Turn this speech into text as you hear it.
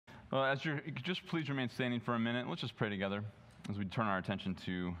Well, just please remain standing for a minute. Let's just pray together as we turn our attention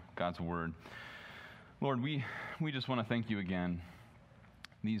to God's Word. Lord, we just want to thank you again.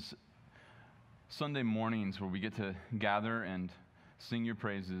 These Sunday mornings where we get to gather and sing your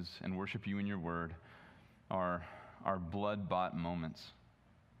praises and worship you in your Word are blood-bought moments.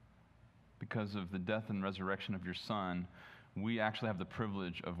 Because of the death and resurrection of your Son, we actually have the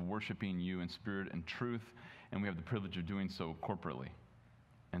privilege of worshiping you in spirit and truth, and we have the privilege of doing so corporately.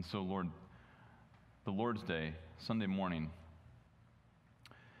 And so, Lord, the Lord's Day, Sunday morning,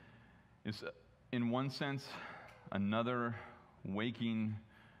 is in one sense another waking,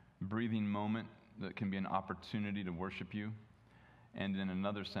 breathing moment that can be an opportunity to worship you. And in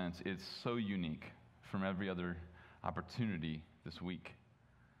another sense, it's so unique from every other opportunity this week.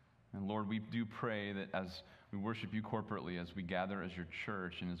 And Lord, we do pray that as we worship you corporately, as we gather as your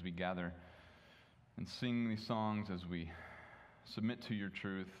church, and as we gather and sing these songs, as we submit to your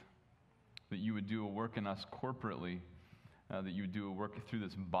truth, that you would do a work in us corporately, that you would do a work through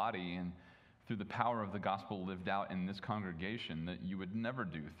this body and through the power of the gospel lived out in this congregation that you would never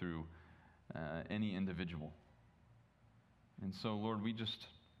do through any individual. And so, Lord, we just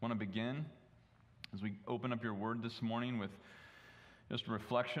want to begin as we open up your word this morning with just a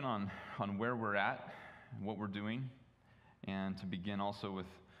reflection on where we're at, what we're doing, and to begin also with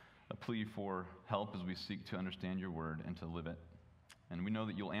a plea for help as we seek to understand your word and to live it. And we know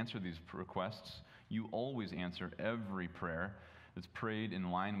that you'll answer these requests. You always answer every prayer that's prayed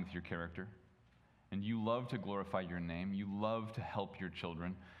in line with your character. And you love to glorify your name. You love to help your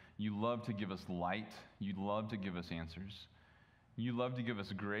children. You love to give us light. You love to give us answers. You love to give us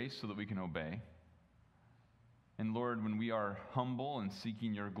grace so that we can obey. And Lord, when we are humble and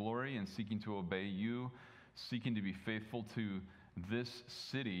seeking your glory and seeking to obey you, seeking to be faithful to this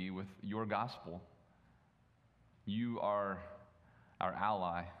city with your gospel, you are our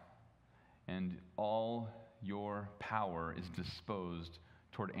ally, and all your power is disposed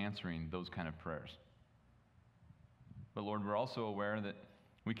toward answering those kind of prayers. But Lord, we're also aware that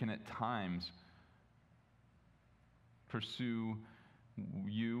we can at times pursue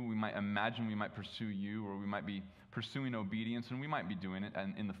you. We might imagine we might pursue you, or we might be pursuing obedience, and we might be doing it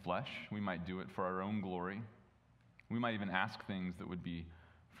in the flesh. We might do it for our own glory. We might even ask things that would be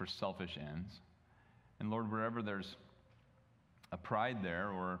for selfish ends. And Lord, wherever there's a pride there,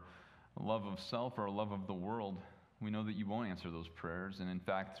 or a love of self, or a love of the world, we know that you won't answer those prayers. And in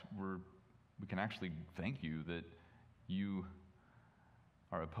fact, we can actually thank you that you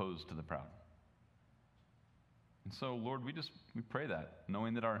are opposed to the proud. And so, Lord, we pray that,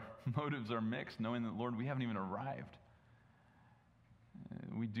 knowing that our motives are mixed, knowing that, Lord, we haven't even arrived.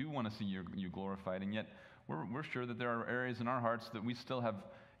 We do want to see you glorified, and yet we're sure that there are areas in our hearts that we still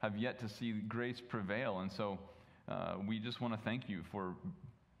have yet to see grace prevail. And so we just want to thank you for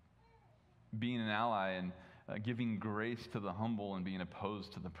being an ally and giving grace to the humble and being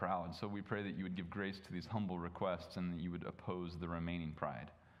opposed to the proud. So we pray that you would give grace to these humble requests and that you would oppose the remaining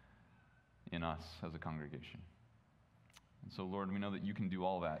pride in us as a congregation. And so, Lord, we know that you can do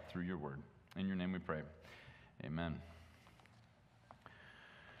all that through your word. In your name we pray. Amen.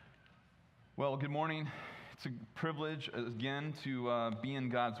 Well, good morning. It's a privilege, again, to be in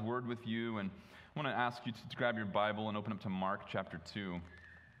God's word with you. And I want to ask you to grab your Bible and open up to Mark chapter 2.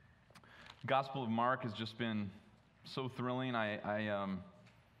 The Gospel of Mark has just been so thrilling. I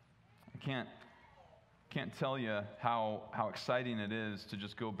can't tell you how exciting it is to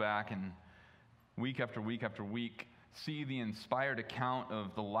just go back and week after week after week see the inspired account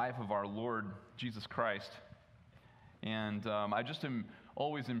of the life of our Lord Jesus Christ. And I just am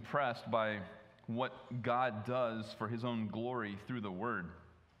always impressed by what God does for his own glory through the Word.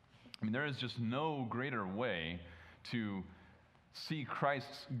 I mean, there is just no greater way to see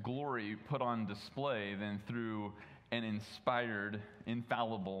Christ's glory put on display than through an inspired,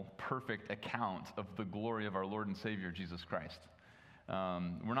 infallible, perfect account of the glory of our Lord and Savior, Jesus Christ.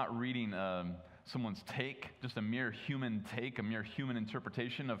 We're not reading someone's take, just a mere human take, a mere human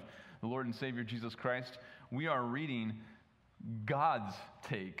interpretation of the Lord and Savior, Jesus Christ. We are reading God's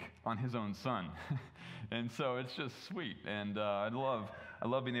take on his own Son. And so it's just sweet. And I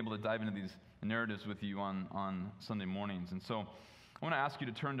love being able to dive into these narratives with you on Sunday mornings. And so I want to ask you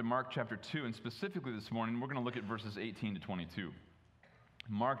to turn to Mark chapter 2, and specifically this morning, we're going to look at verses 18 to 22.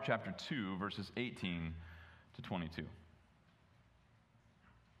 Mark chapter 2, verses 18 to 22.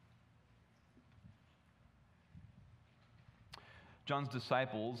 John's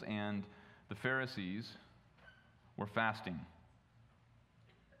disciples and the Pharisees were fasting.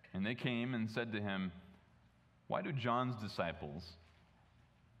 And they came and said to him, "Why do John's disciples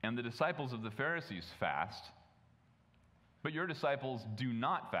and the disciples of the Pharisees fast, but your disciples do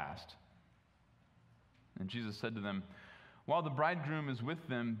not fast." And Jesus said to them, "While the bridegroom is with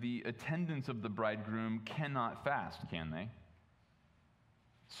them, the attendants of the bridegroom cannot fast, can they?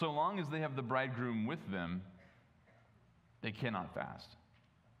 So long as they have the bridegroom with them, they cannot fast.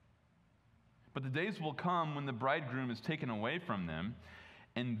 But the days will come when the bridegroom is taken away from them,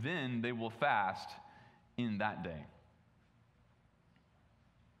 and then they will fast in that day.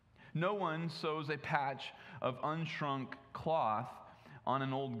 No one sews a patch of unshrunk cloth on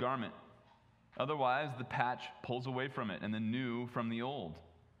an old garment. Otherwise, the patch pulls away from it, and the new from the old,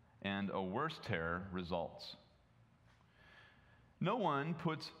 and a worse tear results. No one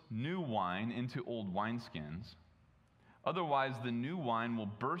puts new wine into old wineskins. Otherwise, the new wine will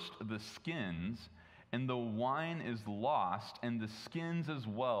burst the skins, and the wine is lost, and the skins as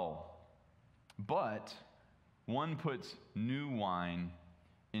well. But one puts new wine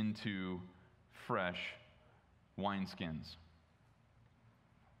into fresh wineskins."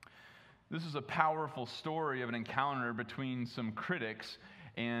 This is a powerful story of an encounter between some critics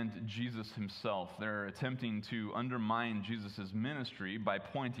and Jesus himself. They're attempting to undermine Jesus' ministry by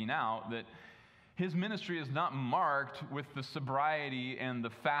pointing out that his ministry is not marked with the sobriety and the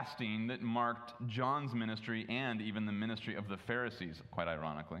fasting that marked John's ministry and even the ministry of the Pharisees, quite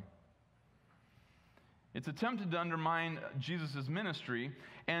ironically. It's attempted to undermine Jesus' ministry,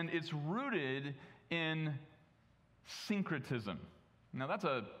 and it's rooted in syncretism. Now, that's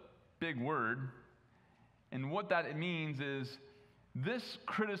a big word, and what that means is this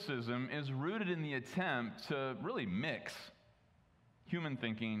criticism is rooted in the attempt to really mix human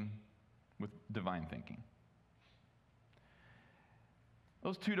thinking with divine thinking.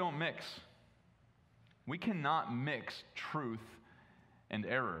 Those two don't mix. We cannot mix truth and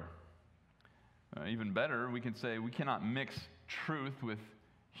error. Even better, we can say we cannot mix truth with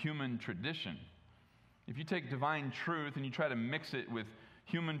human tradition. If you take divine truth and you try to mix it with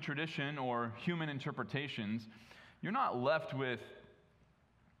human tradition or human interpretations, you're not left with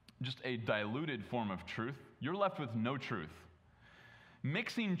just a diluted form of truth. You're left with no truth.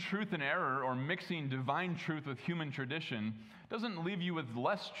 Mixing truth and error, or mixing divine truth with human tradition, doesn't leave you with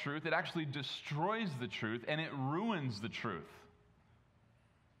less truth. It actually destroys the truth, and it ruins the truth.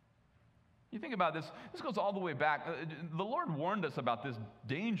 You think about this goes all the way back. The Lord warned us about this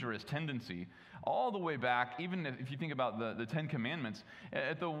dangerous tendency all the way back, even if you think about the Ten Commandments,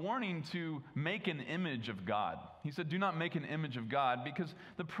 at the warning to make an image of God. He said, do not make an image of God, because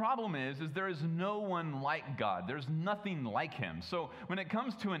the problem is there is no one like God. There's nothing like him. So when it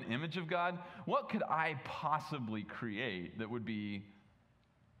comes to an image of God, what could I possibly create that would be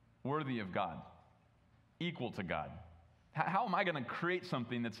worthy of God, equal to God? How am I going to create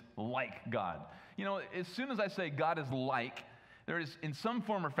something that's like God? You know, as soon as I say God is like, there is, in some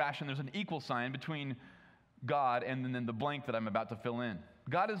form or fashion, there's an equal sign between God and then the blank that I'm about to fill in.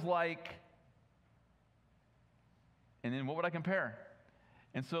 God is like, and then what would I compare?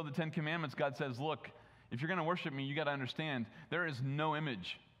 And so the Ten Commandments, God says, look, if you're going to worship me, you got to understand, there is no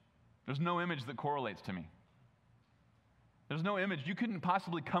image. There's no image that correlates to me. There's no image. You couldn't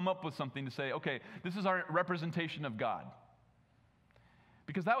possibly come up with something to say, okay, this is our representation of God.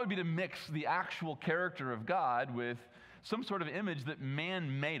 Because that would be to mix the actual character of God with some sort of image that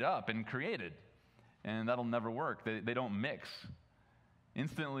man made up and created. And that'll never work. They don't mix.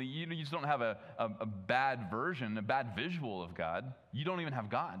 Instantly, you just don't have a bad version, a bad visual of God. You don't even have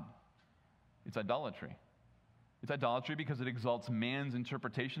God. It's idolatry. It's idolatry because it exalts man's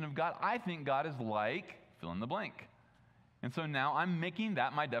interpretation of God. I think God is like, fill in the blank. And so now I'm making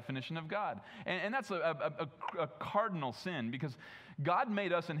that my definition of God. And that's a cardinal sin, because God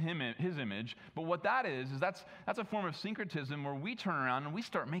made us in his image, but what that is that's a form of syncretism where we turn around and we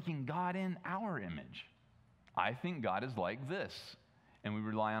start making God in our image. I think God is like this. And we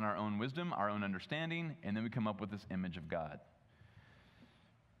rely on our own wisdom, our own understanding, and then we come up with this image of God.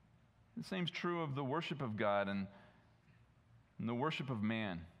 The same is true of the worship of God and the worship of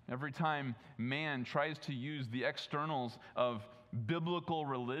man. Every time man tries to use the externals of biblical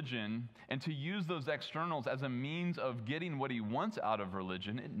religion and to use those externals as a means of getting what he wants out of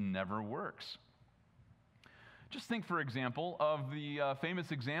religion, it never works. Just think, for example, of the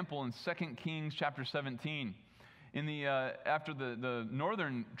famous example in 2 Kings chapter 17. After the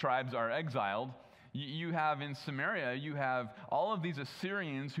northern tribes are exiled, you have in Samaria, you have all of these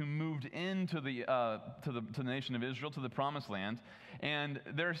Assyrians who moved into to the nation of Israel, to the promised land, and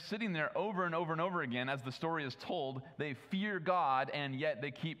they're sitting there over and over and over again. As the story is told, they fear God, and yet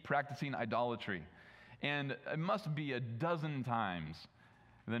they keep practicing idolatry. And it must be a dozen times,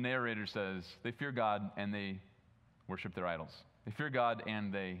 the narrator says, they fear God and they worship their idols. They fear God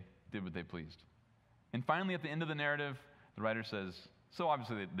and they did what they pleased. And finally, at the end of the narrative, The writer says, so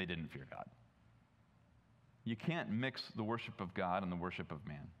obviously they didn't fear God. You can't mix the worship of God and the worship of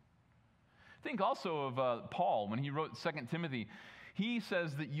man. Think also of Paul when he wrote 2 Timothy. He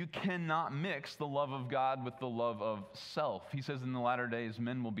says that you cannot mix the love of God with the love of self. He says in the latter days,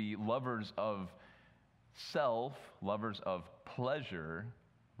 men will be lovers of self, lovers of pleasure,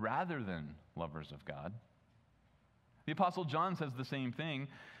 rather than lovers of God. The Apostle John says the same thing.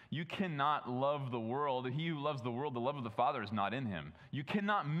 You cannot love the world. He who loves the world, the love of the Father is not in him. You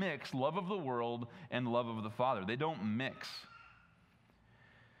cannot mix love of the world and love of the Father. They don't mix.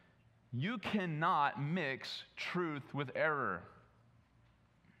 You cannot mix truth with error.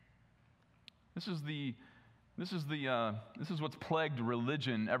 This is what's plagued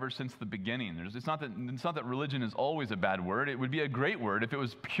religion ever since the beginning. It's not that religion is always a bad word. It would be a great word if it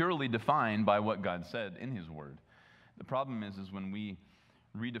was purely defined by what God said in His Word. The problem is when we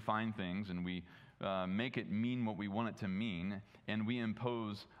redefine things and we make it mean what we want it to mean, and we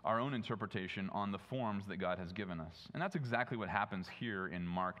impose our own interpretation on the forms that God has given us. And that's exactly what happens here in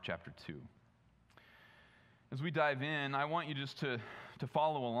Mark chapter 2. As we dive in, I want you just to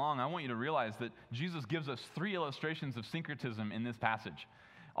follow along. I want you to realize that Jesus gives us 3 illustrations of syncretism in this passage.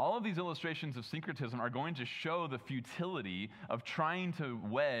 All of these illustrations of syncretism are going to show the futility of trying to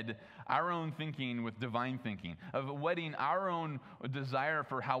wed our own thinking with divine thinking, of wedding our own desire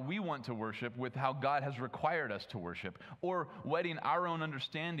for how we want to worship with how God has required us to worship, or wedding our own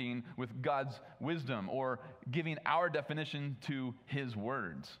understanding with God's wisdom, or giving our definition to His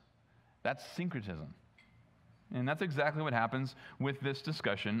words. That's syncretism. And that's exactly what happens with this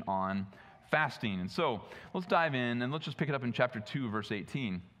discussion on fasting. And so let's dive in and let's just pick it up in chapter 2, verse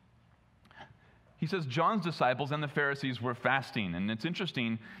 18. He says, John's disciples and the Pharisees were fasting. And it's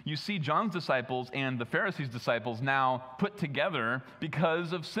interesting, you see John's disciples and the Pharisees' disciples now put together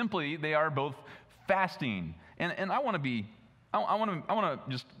because of simply they are both fasting. And I want to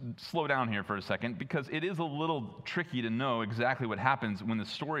just slow down here for a second, because it is a little tricky to know exactly what happens when the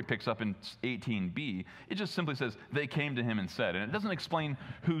story picks up in 18b. It just simply says, they came to him and said, and it doesn't explain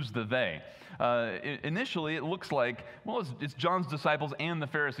who's the they. Initially, it looks like, well, it's John's disciples and the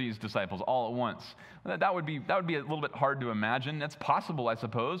Pharisees' disciples all at once. That would be a little bit hard to imagine. That's possible, I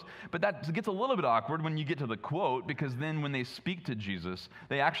suppose, but that gets a little bit awkward when you get to the quote, because then when they speak to Jesus,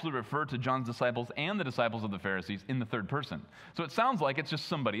 they actually refer to John's disciples and the disciples of the Pharisees in the third person. So it sounds like it's just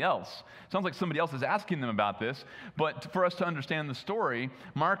somebody else. It sounds like somebody else is asking them about this, but for us to understand the story,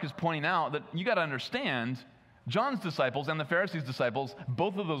 Mark is pointing out that you got to understand John's disciples and the Pharisees' disciples,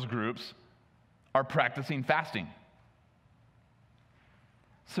 both of those groups are practicing fasting.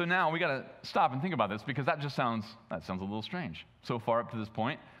 So now we got to stop and think about this, because that sounds a little strange. So far up to this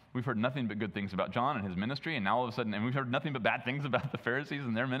point, we've heard nothing but good things about John and his ministry, and now all of a sudden, and we've heard nothing but bad things about the Pharisees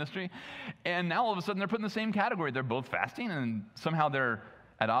and their ministry, and now all of a sudden they're put in the same category. They're both fasting, and somehow they're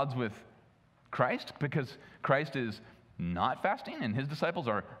at odds with Christ, because Christ is not fasting and his disciples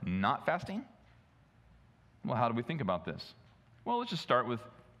are not fasting. Well, how do we think about this? Well, let's just start with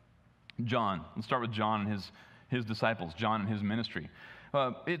John. Let's start with John and his disciples, John and his ministry.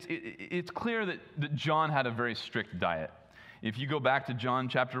 It's clear that John had a very strict diet. If you go back to John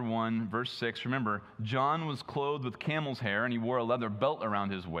chapter 1, verse 6, remember, John was clothed with camel's hair, and he wore a leather belt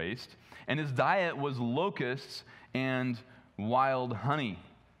around his waist, and his diet was locusts and wild honey.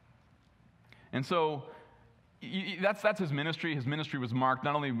 And so that's his ministry. His ministry was marked,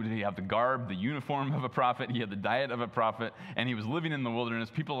 not only did he have the garb, the uniform of a prophet, he had the diet of a prophet, and he was living in the wilderness.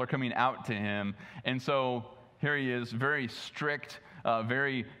 People are coming out to him. And so here he is, very strict,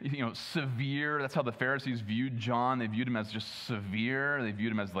 very severe. That's how the Pharisees viewed John. They viewed him as just severe. They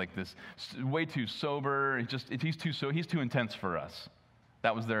viewed him as like this way too sober. He's too intense for us.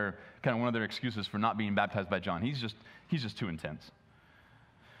 That was their kind of one of their excuses for not being baptized by John. He's just too intense.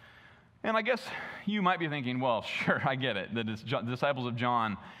 And I guess you might be thinking, well, sure, I get it. The disciples of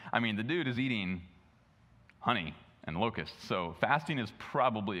John, the dude is eating honey and locusts, so fasting is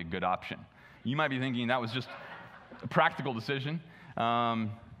probably a good option. You might be thinking that was just a practical decision. I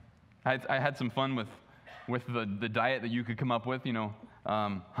had some fun with the diet that you could come up with.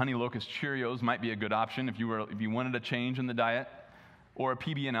 Honey locust Cheerios might be a good option if you wanted a change in the diet, or a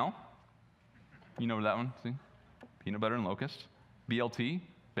PB&L. You know that one? See, peanut butter and locust. BLT,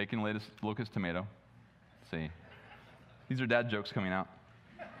 bacon, lettuce, locust, tomato. See, these are dad jokes coming out.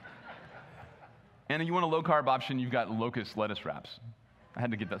 And you want a low carb option? You've got locust lettuce wraps. I had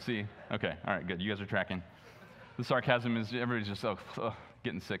to get that. See, okay, all right, good. You guys are tracking. The sarcasm is everybody's just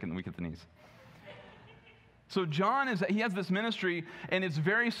getting sick and weak at the knees. So John he has this ministry, and it's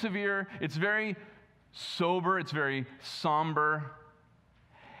very severe, it's very sober, it's very somber,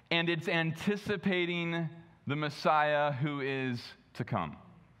 and it's anticipating the Messiah who is to come.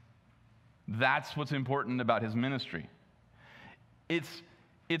 That's what's important about his ministry. It's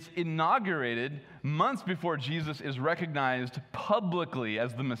inaugurated months before Jesus is recognized publicly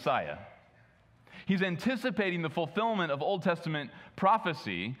as the Messiah. He's anticipating the fulfillment of Old Testament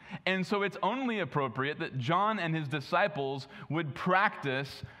prophecy, and so it's only appropriate that John and his disciples would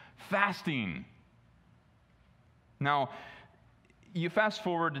practice fasting. Now, you fast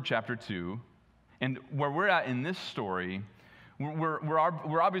forward to chapter 2, and where we're at in this story, we're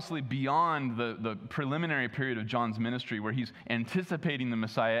obviously beyond the preliminary period of John's ministry where he's anticipating the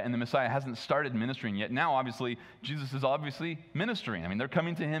Messiah, and the Messiah hasn't started ministering yet. Now, obviously, Jesus is obviously ministering. I mean, they're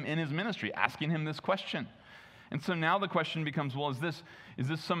coming to him in his ministry, asking him this question. And so now the question becomes, well, is this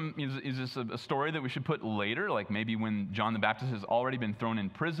a story that we should put later? Like maybe when John the Baptist has already been thrown in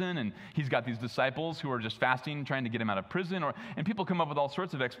prison and he's got these disciples who are just fasting, trying to get him out of prison, and people come up with all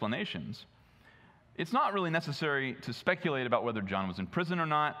sorts of explanations. It's not really necessary to speculate about whether John was in prison or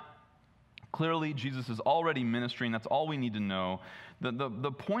not. Clearly, Jesus is already ministering. That's all we need to know.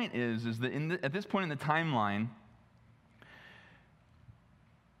 The point is that at this point in the timeline,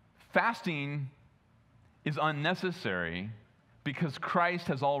 fasting is unnecessary because Christ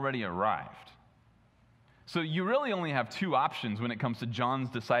has already arrived. So you really only have two options when it comes to John's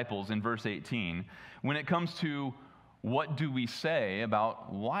disciples in verse 18, when it comes to what do we say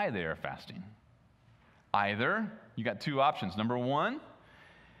about why they are fasting. Either, you got two options. Number one,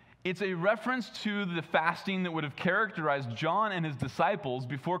 it's a reference to the fasting that would have characterized John and his disciples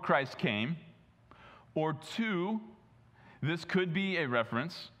before Christ came. Or two, this could be a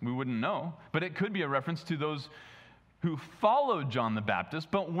reference, we wouldn't know, but it could be a reference to those who followed John the Baptist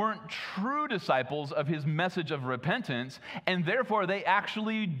but weren't true disciples of his message of repentance, and therefore they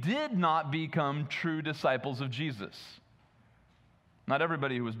actually did not become true disciples of Jesus. Not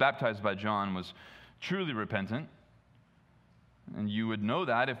everybody who was baptized by John was truly repentant, and you would know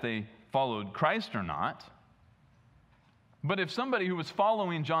that if they followed Christ or not. But if somebody who was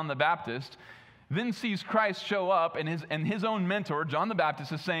following John the Baptist then sees Christ show up, and his own mentor, John the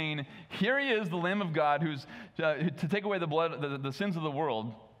Baptist, is saying, here he is, the Lamb of God, who's to take away the sins of the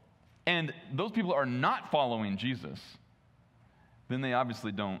world, and those people are not following Jesus, then they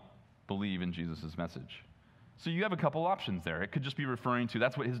obviously don't believe in Jesus' message. So you have a couple options there. It could just be referring to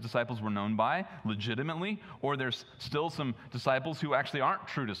that's what his disciples were known by, legitimately, or there's still some disciples who actually aren't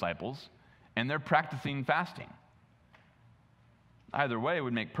true disciples, and they're practicing fasting. Either way, it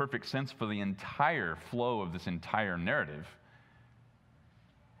would make perfect sense for the entire flow of this entire narrative.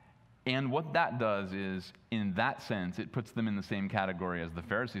 And what that does is, in that sense, it puts them in the same category as the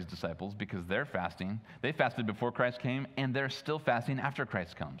Pharisees' disciples because they're fasting. They fasted before Christ came, and they're still fasting after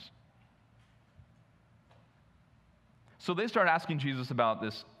Christ comes. So they start asking Jesus about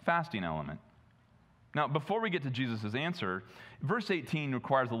this fasting element. Now, before we get to Jesus' answer, verse 18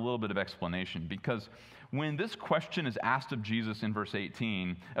 requires a little bit of explanation, because when this question is asked of Jesus in verse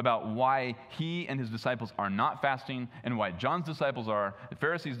 18 about why he and his disciples are not fasting and why John's disciples are, the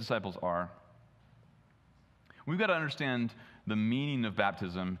Pharisees' disciples are, we've got to understand the meaning of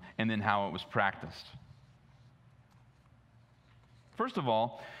baptism and then how it was practiced. First of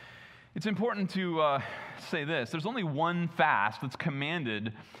all, it's important to say this. There's only one fast that's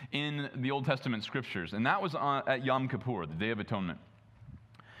commanded in the Old Testament scriptures, and that was at Yom Kippur, the Day of Atonement.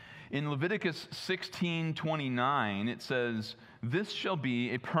 In Leviticus 16:29, it says, "This shall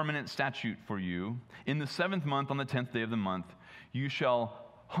be a permanent statute for you. In the 7th month, on the 10th day of the month, you shall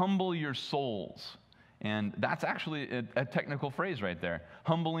humble your souls." And that's actually a technical phrase right there.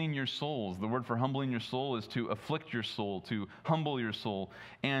 Humbling your souls. The word for humbling your soul is to afflict your soul, to humble your soul.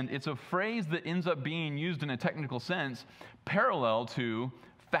 And it's a phrase that ends up being used in a technical sense parallel to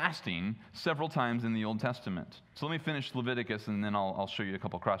fasting several times in the Old Testament. So let me finish Leviticus, and then I'll show you a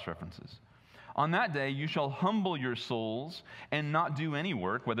couple cross-references. "On that day you shall humble your souls and not do any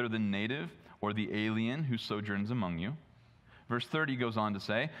work, whether the native or the alien who sojourns among you." Verse 30 goes on to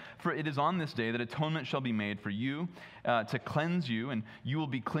say, "For it is on this day that atonement shall be made for you to cleanse you, and you will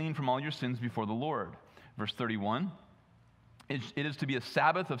be clean from all your sins before the Lord." Verse 31, "It is to be a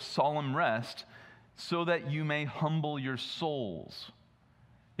Sabbath of solemn rest, so that you may humble your souls."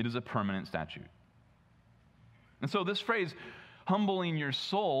 It is a permanent statute. And so this phrase, humbling your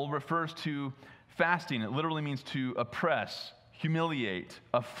soul, refers to fasting. It literally means to oppress, humiliate,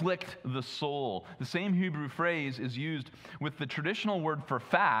 afflict the soul. The same Hebrew phrase is used with the traditional word for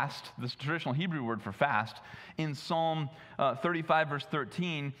fast, this traditional Hebrew word for fast. In Psalm 35, verse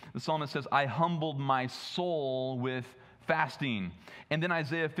 13, the psalmist says, "I humbled my soul with fasting." And then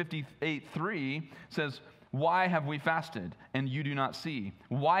Isaiah 58:3 says, Why have we fasted and you do not see?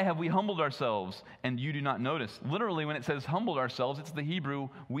 Why have we humbled ourselves and you do not notice? Literally, when it says humbled ourselves, it's the Hebrew,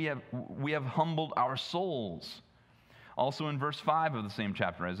 we have humbled our souls. Also in verse 5 of the same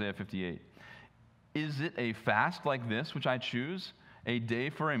chapter, Isaiah 58. Is it a fast like this which I choose? A day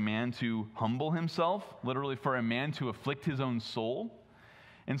for a man to humble himself, literally for a man to afflict his own soul?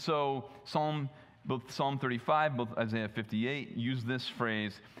 And so both Psalm 35, both Isaiah 58 use this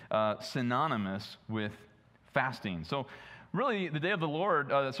phrase synonymous with fasting. So really, the day of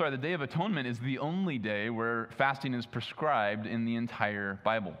the Day of Atonement is the only day where fasting is prescribed in the entire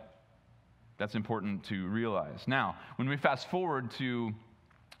Bible. That's important to realize. Now, when we fast forward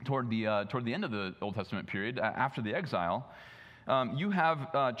toward the end of the Old Testament period, after the exile, you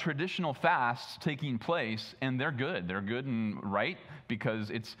have traditional fasts taking place, and they're good. They're good and right because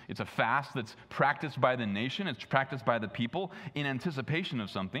it's a fast that's practiced by the nation. It's practiced by the people in anticipation of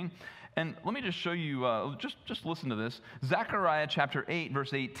something. And let me just show you, just listen to this. Zechariah chapter 8,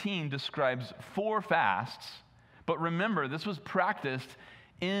 verse 18 describes 4 fasts. But remember, this was practiced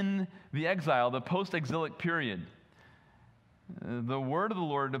in the exile, the post-exilic period. The word of the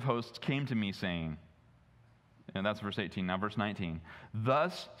Lord of hosts came to me saying, and that's verse 18. Now verse 19.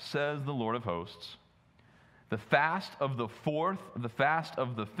 Thus says the Lord of hosts, the fast of the 4th, the fast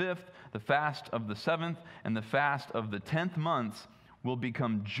of the 5th, the fast of the 7th, and the fast of the 10th months will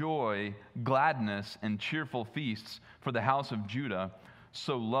become joy, gladness, and cheerful feasts for the house of Judah.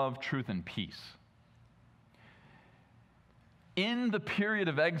 So love, truth, and peace. In the period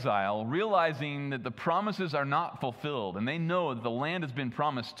of exile, realizing that the promises are not fulfilled, and they know that the land has been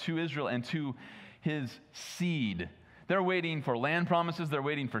promised to Israel and to his seed. They're waiting for land promises. They're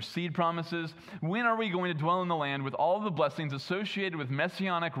waiting for seed promises. When are we going to dwell in the land with all the blessings associated with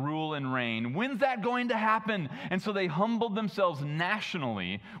messianic rule and reign? When's that going to happen? And so they humbled themselves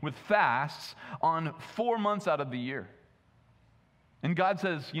nationally with fasts on 4 months out of the year. And God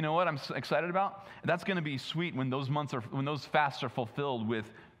says, you know what I'm excited about? That's going to be sweet when those fasts are fulfilled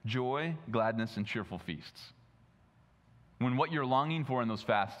with joy, gladness, and cheerful feasts. When what you're longing for in those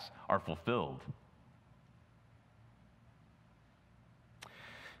fasts are fulfilled.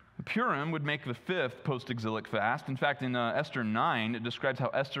 Purim would make the 5th post-exilic fast. In fact, in Esther 9, it describes how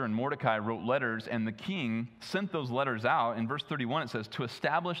Esther and Mordecai wrote letters, and the king sent those letters out. In verse 31, it says, to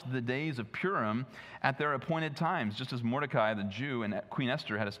establish the days of Purim at their appointed times, just as Mordecai, the Jew, and Queen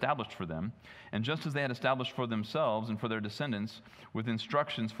Esther had established for them, and just as they had established for themselves and for their descendants with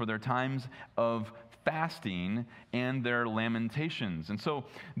instructions for their times of fasting and their lamentations. And so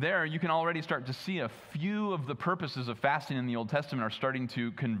there you can already start to see a few of the purposes of fasting in the Old Testament are starting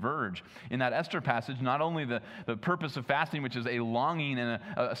to converge. In that Esther passage, not only the purpose of fasting, which is a longing and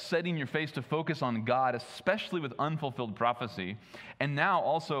a setting your face to focus on God, especially with unfulfilled prophecy, and now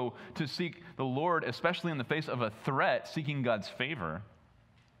also to seek the Lord, especially in the face of a threat, seeking God's favor.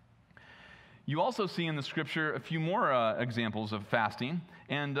 You also see in the scripture a few more examples of fasting.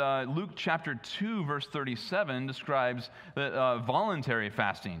 And Luke chapter 2, verse 37 describes voluntary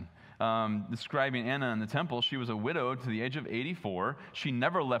fasting. Describing Anna in the temple, she was a widow to the age of 84. She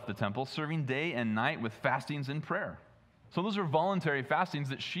never left the temple, serving day and night with fastings and prayer. So those are voluntary fastings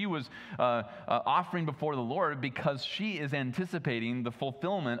that she was offering before the Lord because she is anticipating the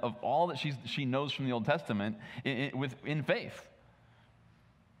fulfillment of all that she knows from the Old Testament in faith.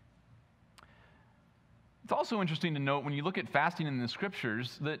 It's also interesting to note when you look at fasting in the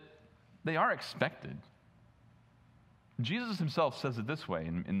scriptures that they are expected. Jesus himself says it this way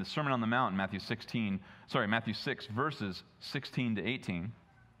in the Sermon on the Mount in Matthew 6, verses 16 to 18.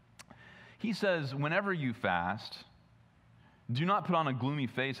 He says, whenever you fast, do not put on a gloomy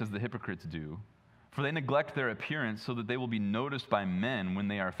face as the hypocrites do, for they neglect their appearance so that they will be noticed by men when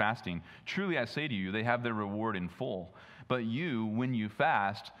they are fasting. Truly I say to you, they have their reward in full. But you, when you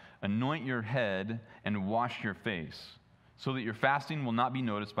fast, anoint your head and wash your face, so that your fasting will not be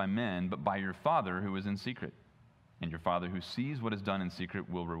noticed by men, but by your Father who is in secret. And your Father who sees what is done in secret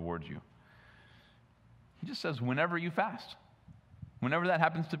will reward you. He just says, whenever you fast, whenever that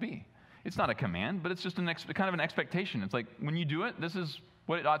happens to be. It's not a command, but it's just kind of an expectation. It's like, when you do it, this is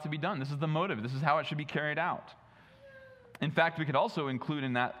what it ought to be done. This is the motive. This is how it should be carried out. In fact, we could also include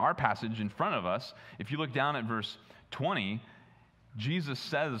in that our passage in front of us, if you look down at verse 20, Jesus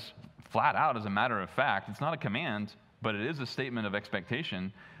says flat out, as a matter of fact, it's not a command, but it is a statement of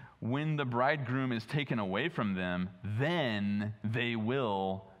expectation. When the bridegroom is taken away from them, then they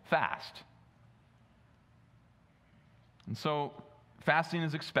will fast. And so fasting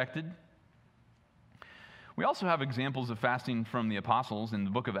is expected. We also have examples of fasting from the apostles in the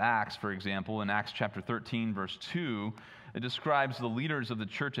book of Acts, for example. In Acts chapter 13, verse 2, it describes the leaders of the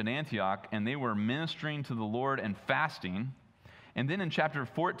church at Antioch, and they were ministering to the Lord and fasting. And then in chapter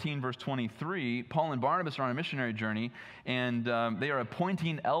 14, verse 23, Paul and Barnabas are on a missionary journey, and they are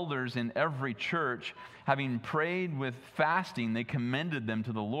appointing elders in every church. Having prayed with fasting, they commended them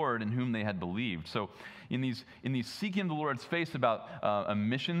to the Lord in whom they had believed. So in these seeking the Lord's face about a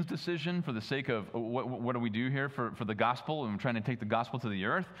missions decision for the sake of what do we do here for the gospel, and trying to take the gospel to the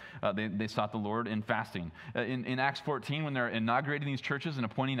earth, they sought the Lord in fasting. In Acts 14, when they're inaugurating these churches and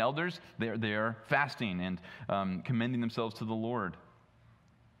appointing elders, they are fasting and commending themselves to the Lord.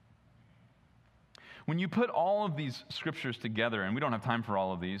 When you put all of these scriptures together, and we don't have time for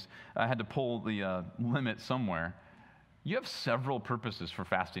all of these, I had to pull the limit somewhere, you have several purposes for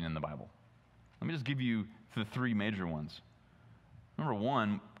fasting in the Bible. Let me just give you the three major ones. Number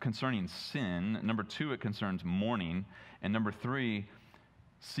one, concerning sin. Number two, it concerns mourning. And number three,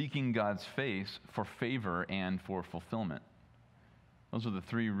 seeking God's face for favor and for fulfillment. Those are the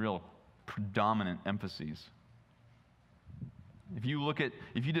three real predominant emphases. If you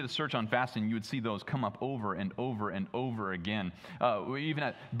did a search on fasting, you would see those come up over and over and over again. Even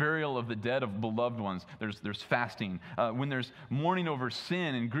at burial of the dead of beloved ones, there's fasting. When there's mourning over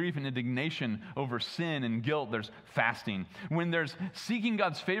sin and grief and indignation over sin and guilt, there's fasting. When there's seeking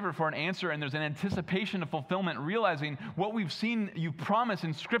God's favor for an answer and there's an anticipation of fulfillment, realizing what we've seen you promise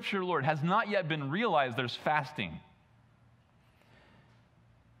in Scripture, Lord, has not yet been realized, there's fasting.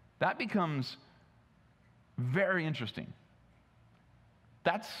 That becomes very interesting.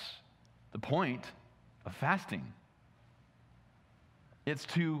 That's the point of fasting. It's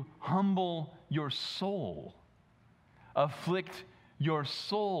to humble your soul, afflict your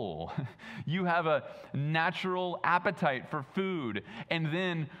soul. You have a natural appetite for food, and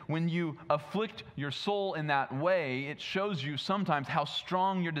then when you afflict your soul in that way, it shows you sometimes how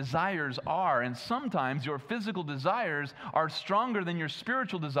strong your desires are, and sometimes your physical desires are stronger than your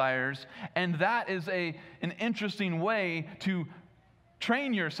spiritual desires, and that is an interesting way to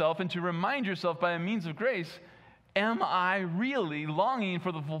train yourself and to remind yourself by a means of grace, am I really longing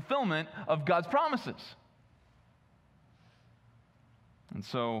for the fulfillment of God's promises? And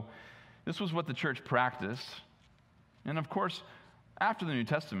so this was what the church practiced. And of course, after the New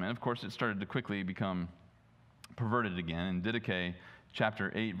Testament, of course, it started to quickly become perverted again. In Didache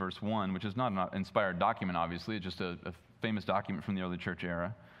chapter 8, verse 1, which is not an inspired document, obviously, it's just a famous document from the early church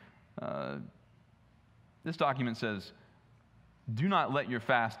era. This document says, "Do not let your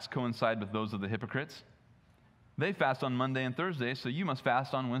fasts coincide with those of the hypocrites. They fast on Monday and Thursday, so you must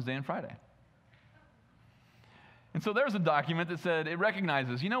fast on Wednesday and Friday." And so there's a document that said, it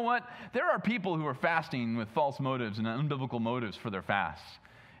recognizes, you know what? There are people who are fasting with false motives and unbiblical motives for their fasts.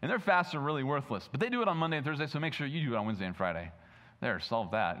 And their fasts are really worthless. But they do it on Monday and Thursday, so make sure you do it on Wednesday and Friday. There,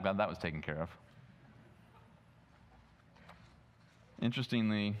 solved that. Glad that was taken care of.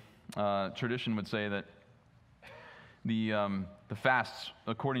 Interestingly, tradition would say that the fasts,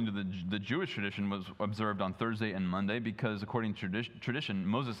 according to the Jewish tradition, was observed on Thursday and Monday because, according to tradition,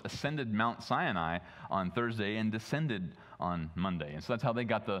 Moses ascended Mount Sinai on Thursday and descended on Monday. And so that's how they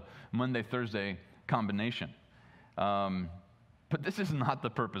got the Monday-Thursday combination. But this is not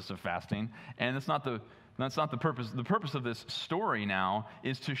the purpose of fasting, and that's not the purpose. The purpose of this story now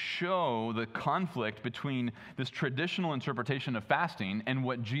is to show the conflict between this traditional interpretation of fasting and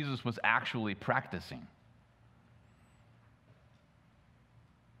what Jesus was actually practicing.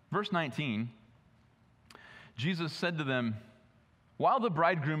 Verse 19, Jesus said to them, "While the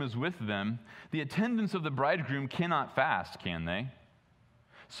bridegroom is with them, the attendants of the bridegroom cannot fast, can they?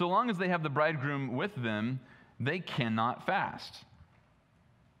 So long as they have the bridegroom with them, they cannot fast."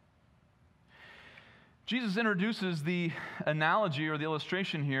 Jesus introduces the analogy or the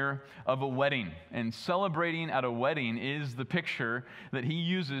illustration here of a wedding, and celebrating at a wedding is the picture that he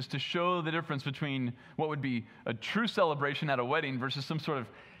uses to show the difference between what would be a true celebration at a wedding versus some sort of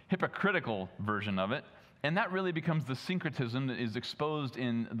hypocritical version of it. And that really becomes the syncretism that is exposed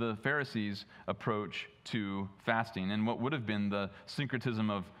in the Pharisees' approach to fasting, and what would have been the syncretism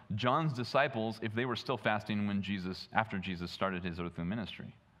of John's disciples if they were still fasting after Jesus started his earthly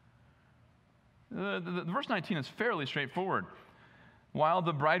ministry. The verse 19 is fairly straightforward. While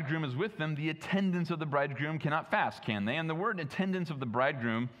the bridegroom is with them, the attendants of the bridegroom cannot fast, can they? And the word attendants of the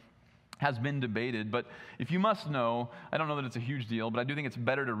bridegroom has been debated, but if you must know, I don't know that it's a huge deal, but I do think it's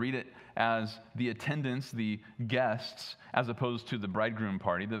better to read it as the attendants, the guests, as opposed to the bridegroom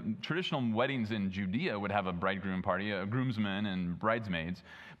party. The traditional weddings in Judea would have a bridegroom party, a groomsmen and bridesmaids,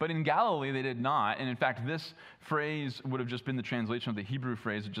 but in Galilee they did not, and in fact this phrase would have just been the translation of the Hebrew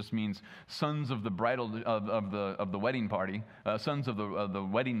phrase. It just means sons of the bridal of the wedding party, sons of the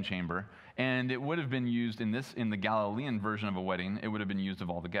wedding chamber, and it would have been used in the Galilean version of a wedding. It would have been used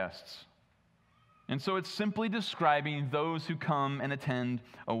of all the guests. And so it's simply describing those who come and attend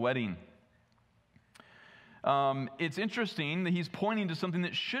a wedding. It's interesting that he's pointing to something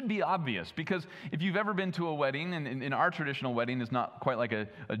that should be obvious, because if you've ever been to a wedding, and in our traditional wedding is not quite like a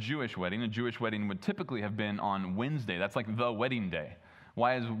Jewish wedding. A Jewish wedding would typically have been on Wednesday. That's like the wedding day.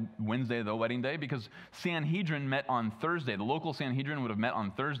 Why is Wednesday the wedding day? Because Sanhedrin met on Thursday. The local Sanhedrin would have met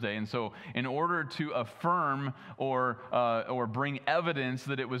on Thursday, and so in order to affirm or bring evidence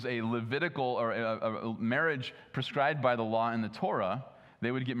that it was a Levitical or a marriage prescribed by the law in the Torah,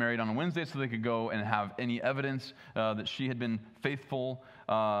 they would get married on a Wednesday so they could go and have any evidence that she had been faithful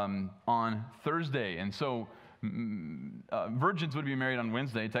on Thursday. And so virgins would be married on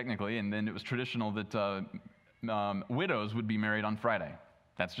Wednesday, technically, and then it was traditional that widows would be married on Friday.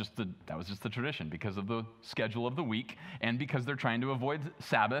 That was just the tradition because of the schedule of the week and because they're trying to avoid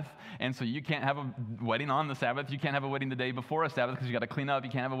Sabbath. And so you can't have a wedding on the Sabbath. You can't have a wedding the day before a Sabbath because you got to clean up.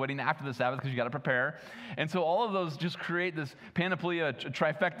 You can't have a wedding after the Sabbath because you got to prepare. And so all of those just create this panoply, a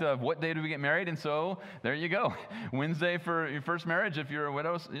trifecta of what day do we get married. And so there you go. Wednesday for your first marriage. If you're a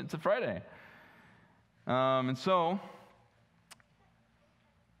widow, it's a Friday. And so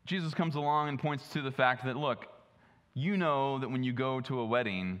Jesus comes along and points to the fact that, look, you know that when you go to a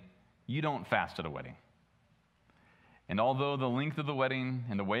wedding, you don't fast at a wedding. And although the length of the wedding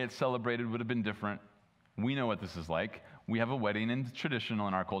and the way it's celebrated would have been different, we know what this is like. We have a wedding, and it's traditional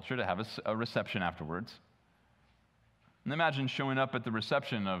in our culture to have a reception afterwards. And imagine showing up at the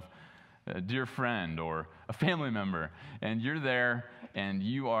reception of a dear friend or a family member, and you're there, and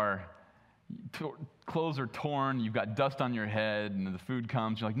you are clothes are torn, you've got dust on your head, and the food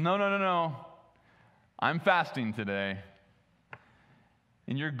comes. You're like, no. I'm fasting today.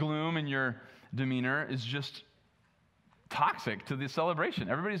 And your gloom and your demeanor is just toxic to the celebration.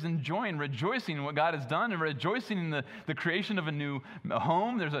 Everybody's enjoying, rejoicing in what God has done, and rejoicing in the creation of a new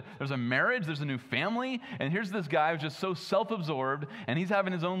home. There's a marriage, there's a new family, and here's this guy who's just so self-absorbed, and he's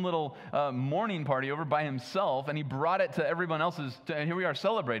having his own little morning party over by himself, and he brought it to everyone else's, and here we are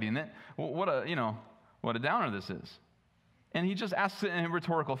celebrating it. What a downer this is. And he just asks it in a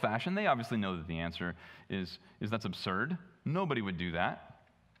rhetorical fashion. They obviously know that the answer is that's absurd. Nobody would do that.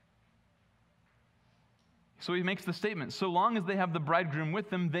 So he makes the statement, so long as they have the bridegroom with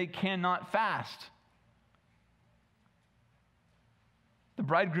them, they cannot fast. The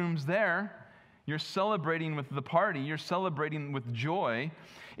bridegroom's there. You're celebrating with the party. You're celebrating with joy.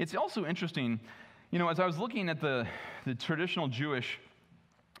 It's also interesting, as I was looking at the traditional Jewish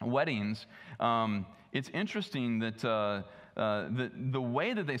weddings, it's interesting that the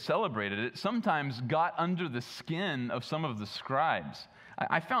way that they celebrated it sometimes got under the skin of some of the scribes.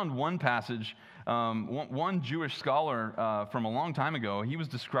 I found one passage, one Jewish scholar from a long time ago. He was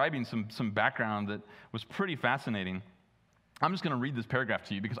describing some background that was pretty fascinating. I'm just going to read this paragraph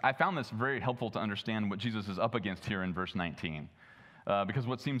to you because I found this very helpful to understand what Jesus is up against here in verse 19. Because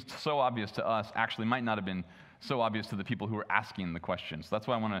what seems so obvious to us actually might not have been so obvious to the people who were asking the question. So that's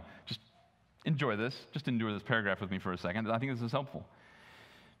why I want to just endure this paragraph with me for a second. I think this is helpful.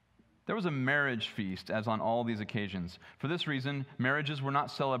 There was a marriage feast, as on all these occasions. For this reason, marriages were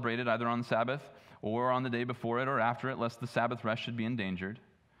not celebrated either on the Sabbath or on the day before it or after it, lest the Sabbath rest should be endangered.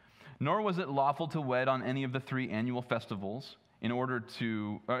 Nor was it lawful to wed on any of the 3 annual festivals, in order,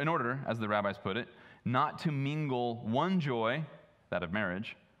 as the rabbis put it, not to mingle one joy, that of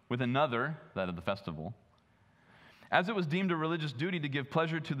marriage, with another, that of the festival. As it was deemed a religious duty to give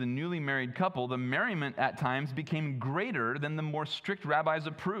pleasure to the newly married couple, the merriment at times became greater than the more strict rabbis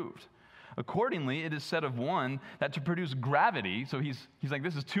approved. Accordingly, it is said of one that to produce gravity, so he's like,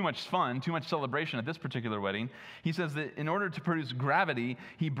 this is too much fun, too much celebration at this particular wedding. He says that in order to produce gravity,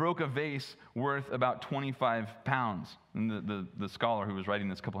 he broke a vase worth about 25 pounds. And the scholar who was writing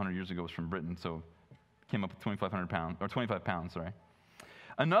this a couple hundred years ago was from Britain, so came up with 25 pounds.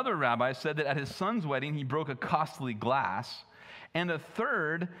 Another rabbi said that at his son's wedding, he broke a costly glass. And a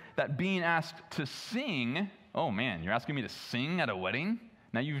third, that being asked to sing, oh man, you're asking me to sing at a wedding?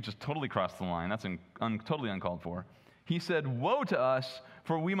 Now you've just totally crossed the line. That's totally uncalled for. He said, woe to us,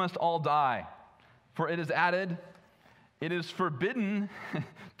 for we must all die. For it is added, It is forbidden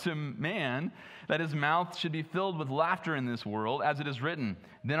to man that his mouth should be filled with laughter in this world, as it is written,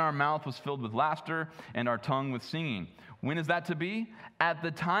 then our mouth was filled with laughter and our tongue with singing. When is that to be? At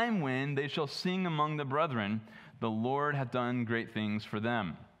the time when they shall sing among the brethren, the Lord hath done great things for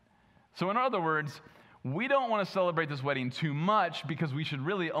them. So in other words, we don't want to celebrate this wedding too much because we should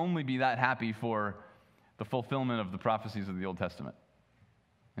really only be that happy for the fulfillment of the prophecies of the Old Testament.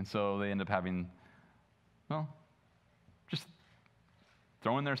 And so they end up having, well, just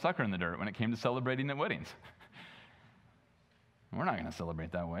throwing their sucker in the dirt when it came to celebrating at weddings. We're not going to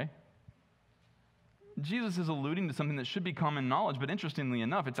celebrate that way. Jesus is alluding to something that should be common knowledge, but interestingly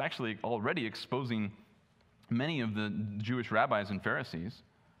enough, it's actually already exposing many of the Jewish rabbis and Pharisees.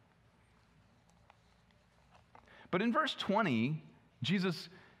 But in verse 20, Jesus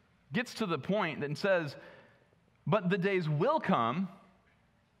gets to the point that says, but the days will come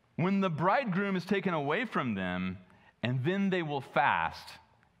when the bridegroom is taken away from them, and then they will fast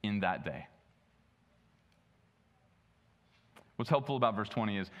in that day. What's helpful about verse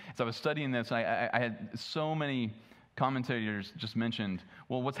 20 is, as I was studying this, I had so many commentators just mentioned,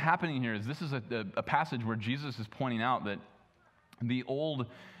 well, what's happening here is this is a passage where Jesus is pointing out that the old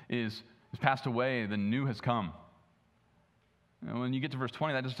is passed away, the new has come. And when you get to verse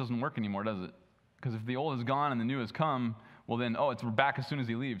 20, that just doesn't work anymore, does it? Because if the old is gone and the new has come, well then, we're back as soon as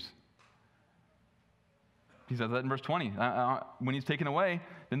he leaves. He says that in verse 20. When he's taken away,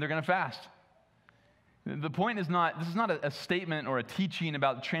 then they're going to fast. The point is not, this is not a statement or a teaching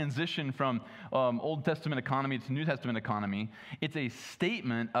about transition from Old Testament economy to New Testament economy. It's a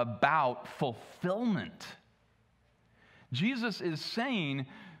statement about fulfillment. Jesus is saying,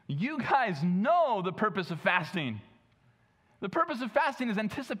 you guys know the purpose of fasting. The purpose of fasting is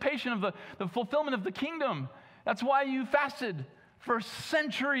anticipation of the fulfillment of the kingdom. That's why you fasted for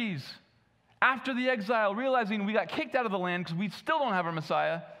centuries after the exile, realizing we got kicked out of the land because we still don't have our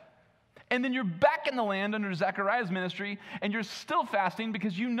Messiah. And then you're back in the land under Zechariah's ministry, and you're still fasting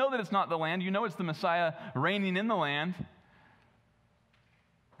because you know that it's not the land. You know it's the Messiah reigning in the land.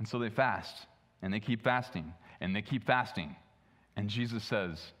 And so they fast, and they keep fasting, and they keep fasting. And Jesus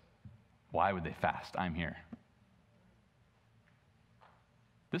says, why would they fast? I'm here.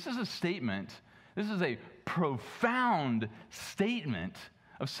 This is a statement, this is a profound statement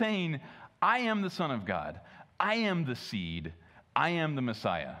of saying, I am the Son of God. I am the seed. I am the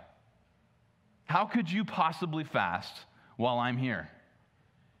Messiah. How could you possibly fast while I'm here?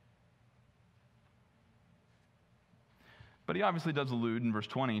 But he obviously does allude in verse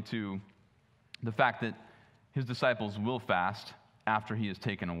 20 to the fact that his disciples will fast after he is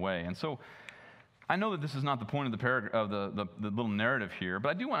taken away. And so I know that this is not the point of the little narrative here,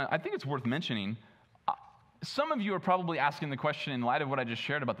 but I think it's worth mentioning. Some of you are probably asking the question in light of what I just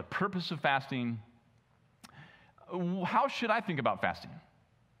shared about the purpose of fasting. How should I think about fasting?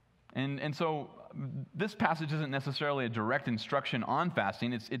 And so this passage isn't necessarily a direct instruction on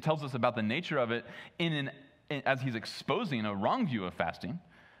fasting. It tells us about the nature of it as he's exposing a wrong view of fasting.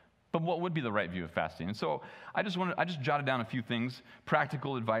 But what would be the right view of fasting? And so I just jotted down a few things,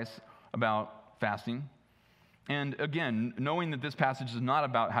 practical advice about fasting. And again, knowing that this passage is not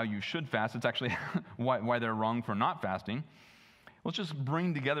about how you should fast, it's actually why they're wrong for not fasting. Let's just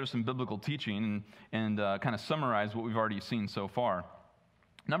bring together some biblical teaching and kind of summarize what we've already seen so far.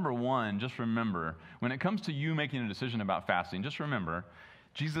 Number one, just remember, when it comes to you making a decision about fasting, just remember,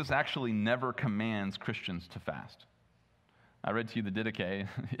 Jesus actually never commands Christians to fast. I read to you the Didache.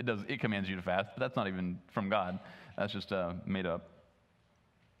 It commands you to fast, but that's not even from God. That's just made up.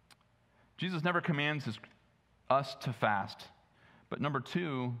 Jesus never commands us to fast. But number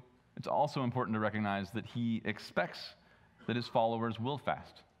two, it's also important to recognize that he expects that his followers will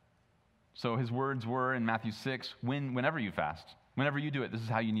fast. So his words were in Matthew 6, whenever you fast, whenever you do it, this is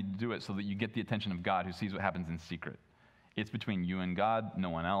how you need to do it so that you get the attention of God who sees what happens in secret. It's between you and God, no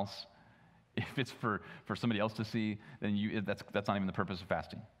one else. If it's for somebody else to see, then that's not even the purpose of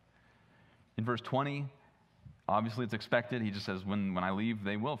fasting. In verse 20, obviously it's expected. He just says, when I leave,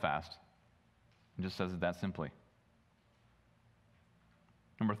 they will fast. He just says it that simply.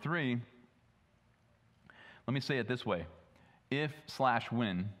 Number three, let me say it this way.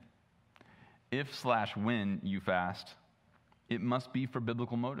 If/when you fast, it must be for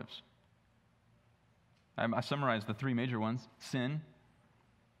biblical motives. I summarized the three major ones: sin,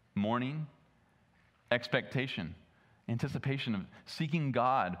 mourning, expectation, anticipation of seeking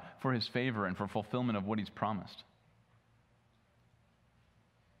God for his favor and for fulfillment of what he's promised.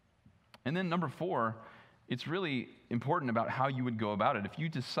 And then number four, it's really important about how you would go about it. If you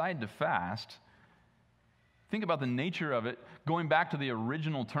decide to fast, Think about the nature of it, going back to the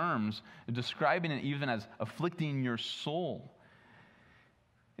original terms, describing it even as afflicting your soul.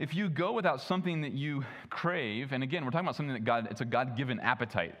 If you go without something that you crave, and again, we're talking about something that it's a God-given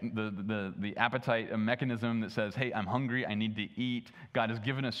appetite, the appetite, a mechanism that says, hey, I'm hungry, I need to eat. God has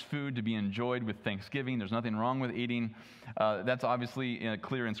given us food to be enjoyed with thanksgiving. There's nothing wrong with eating. That's obviously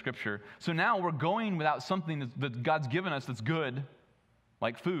clear in Scripture. So now we're going without something that God's given us that's good,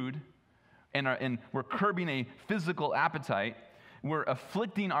 like food, and we're curbing a physical appetite. We're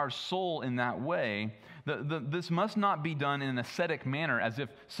afflicting our soul in that way. This must not be done in an ascetic manner, as if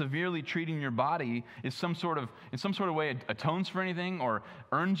severely treating your body is in some sort of way atones for anything, or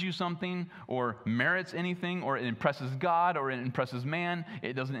earns you something, or merits anything, or it impresses God, or it impresses man.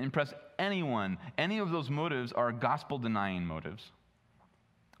 It doesn't impress anyone. Any of those motives are gospel-denying motives.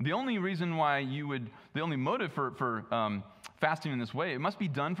 The only reason why the only motive for fasting in this way, it must be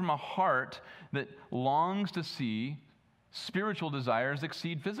done from a heart that longs to see spiritual desires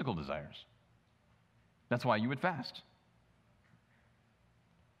exceed physical desires. That's why you would fast.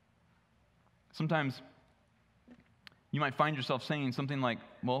 Sometimes you might find yourself saying something like,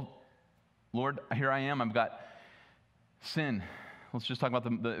 well, Lord, here I am. I've got sin. Let's just talk about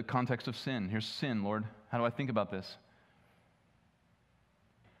the context of sin. Here's sin, Lord. How do I think about this?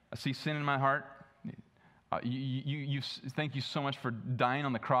 I see sin in my heart. You thank you so much for dying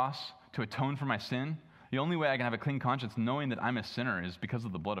on the cross to atone for my sin. The only way I can have a clean conscience knowing that I'm a sinner is because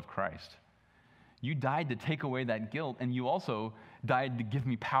of the blood of Christ. You died to take away that guilt, and you also died to give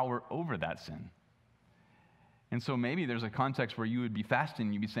me power over that sin. And so maybe there's a context where you would be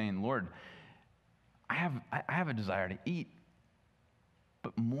fasting, you'd be saying, Lord, I have a desire to eat,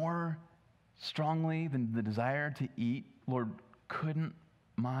 but more strongly than the desire to eat, Lord, couldn't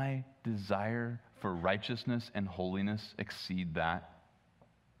my desire for righteousness and holiness exceed that?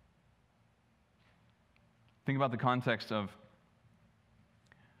 Think about the context of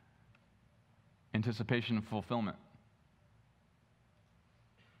anticipation and fulfillment.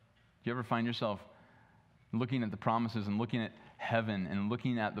 Do you ever find yourself looking at the promises and looking at heaven and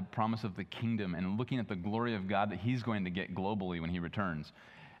looking at the promise of the kingdom and looking at the glory of God that He's going to get globally when He returns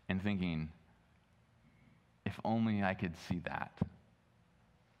and thinking, if only I could see that?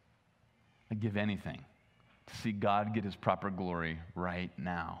 I'd give anything to see God get His proper glory right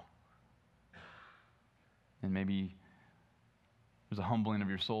now. And maybe there's a humbling of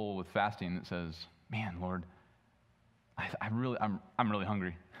your soul with fasting that says, man, Lord, I'm really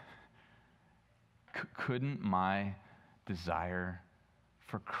hungry. Couldn't my desire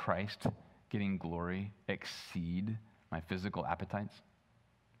for Christ getting glory exceed my physical appetites?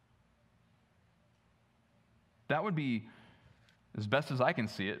 That would be, as best as I can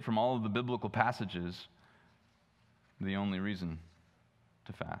see it, from all of the biblical passages, the only reason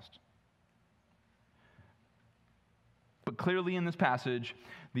to fast. But clearly in this passage,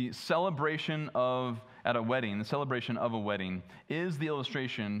 the celebration of a wedding is the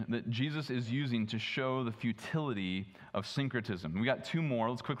illustration that Jesus is using to show the futility of syncretism. We got two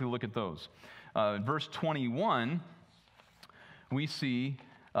more. Let's quickly look at those. Verse 21, we see,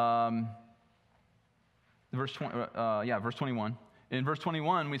 verse 21. In verse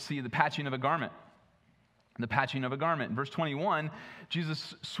 21, we see the patching of a garment. The patching of a garment. In verse 21,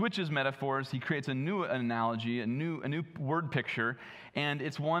 Jesus switches metaphors. He creates a new analogy, a new word picture, and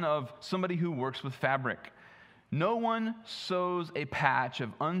it's one of somebody who works with fabric. No one sews a patch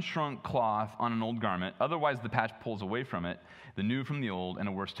of unshrunk cloth on an old garment, otherwise the patch pulls away from it, the new from the old, and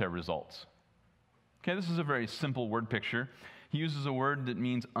a worse tear results. Okay, this is a very simple word picture. He uses a word that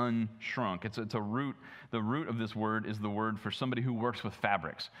means unshrunk. It's a root. The root of this word is the word for somebody who works with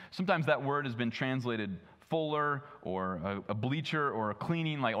fabrics. Sometimes that word has been translated fuller, or a bleacher, or a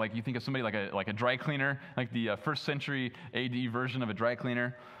cleaning, like you think of somebody like a dry cleaner, like the first century AD version of a dry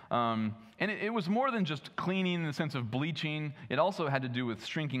cleaner. And it was more than just cleaning in the sense of bleaching. It also had to do with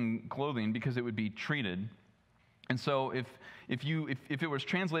shrinking clothing because it would be treated. And so if it was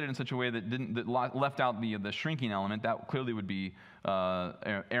translated in such a way that left out the shrinking element, that clearly would be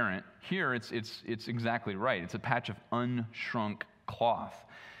errant. Here, it's exactly right. It's a patch of unshrunk cloth.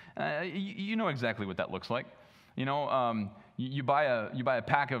 You know exactly what that looks like. You know, you buy a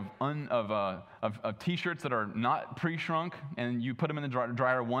pack of T-shirts that are not pre-shrunk, and you put them in the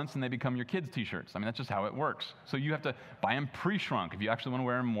dryer once, and they become your kids' T-shirts. I mean, that's just how it works. So you have to buy them pre-shrunk if you actually want to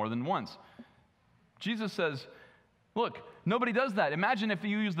wear them more than once. Jesus says, Look, nobody does that. Imagine if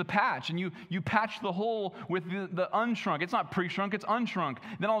you use the patch and you patch the hole with the unshrunk. It's not pre-shrunk, it's unshrunk.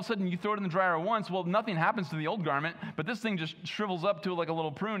 Then all of a sudden you throw it in the dryer once. Well, nothing happens to the old garment, but this thing just shrivels up to like a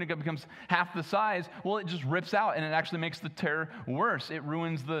little prune. It becomes half the size. Well, it just rips out, and it actually makes the tear worse.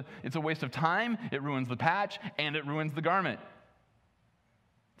 It's a waste of time, it ruins the patch, and it ruins the garment.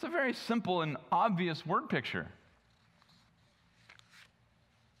 It's a very simple and obvious word picture.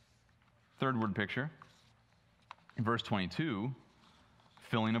 Third word picture. In verse 22,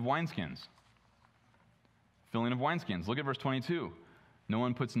 filling of wineskins. Filling of wineskins. Look at verse 22. No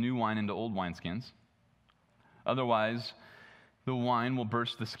one puts new wine into old wineskins. Otherwise, the wine will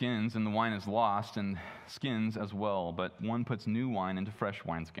burst the skins, and the wine is lost, and skins as well. But one puts new wine into fresh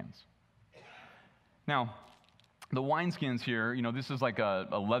wineskins. Now, the wineskins here, this is like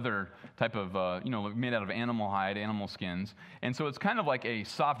a leather type of, made out of animal hide, animal skins. And so it's kind of like a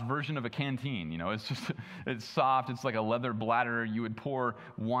soft version of a canteen. It's soft. It's like a leather bladder. You would pour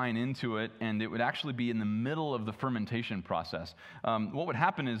wine into it, and it would actually be in the middle of the fermentation process. What would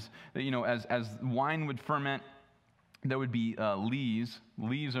happen is that, as wine would ferment, there would be lees.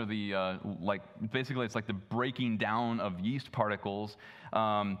 Lees are basically it's like the breaking down of yeast particles.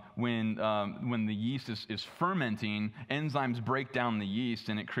 When the yeast is fermenting, enzymes break down the yeast,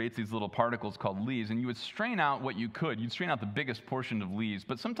 and it creates these little particles called lees. And you would strain out what you could. You'd strain out the biggest portion of lees,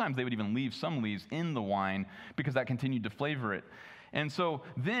 but sometimes they would even leave some lees in the wine because that continued to flavor it. And so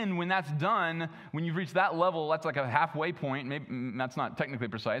then when that's done, when you've reached that level, that's like a halfway point. Maybe that's not technically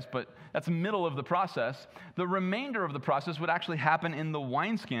precise, but that's the middle of the process. The remainder of the process would actually happen in the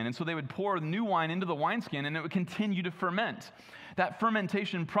wineskin. And so they would pour new wine into the wineskin, and it would continue to ferment. That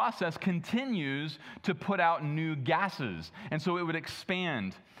fermentation process continues to put out new gases, and so it would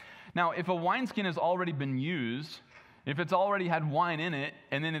expand. Now, if a wineskin has already been used, if it's already had wine in it,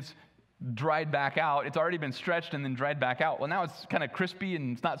 and then it's dried back out, it's already been stretched and then dried back out. Well, now it's kind of crispy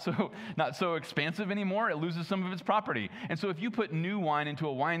and it's not so expansive anymore. It loses some of its property. And so if you put new wine into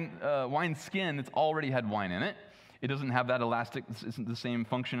a wine skin that's already had wine in it, it doesn't have that elastic, isn't the same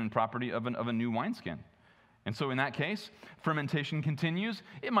function and property of a new wineskin. And so in that case, fermentation continues.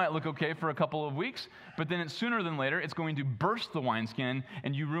 It might look okay for a couple of weeks, but then sooner than later, it's going to burst the wineskin,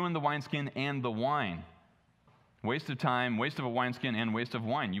 and you ruin the wineskin and the wine. Waste of time, waste of a wineskin, and waste of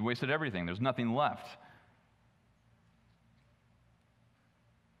wine. You wasted everything. There's nothing left.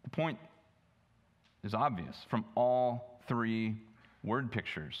 The point is obvious from all three word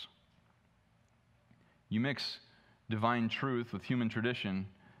pictures. You mix divine truth with human tradition,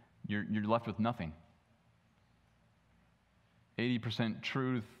 you're left with nothing. 80%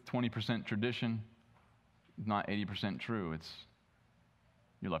 truth, 20% tradition. Not 80% true.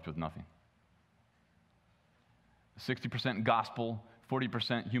 You're left with nothing. 60% gospel,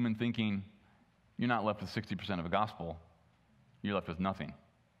 40% human thinking. You're not left with 60% of a gospel. You're left with nothing.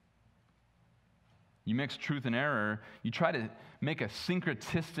 You mix truth and error. You try to make a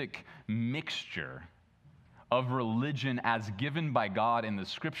syncretistic mixture of religion as given by God in the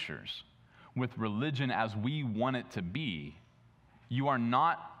Scriptures with religion as we want it to be. You are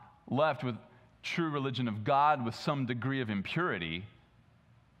not left with true religion of God with some degree of impurity.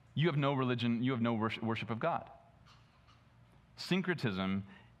 You have no religion, you have no worship of God. Syncretism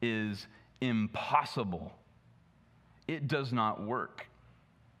is impossible. It does not work.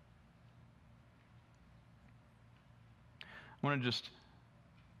 I want to just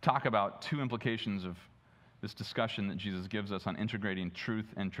talk about two implications of this discussion that Jesus gives us on integrating truth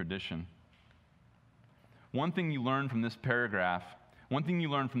and tradition. One thing you learn from this paragraph, one thing you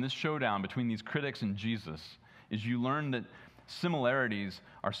learn from this showdown between these critics and Jesus, is you learn that similarities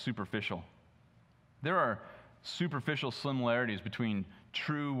are superficial. There are superficial similarities between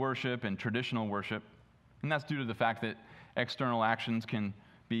true worship and traditional worship, and that's due to the fact that external actions can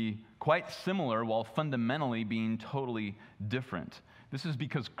be quite similar while fundamentally being totally different. This is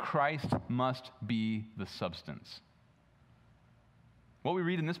because Christ must be the substance. What we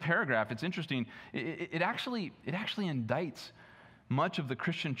read in this paragraph, it's interesting, it actually indicts much of the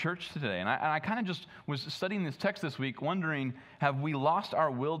Christian church today. And I kind of just was studying this text this week, wondering, have we lost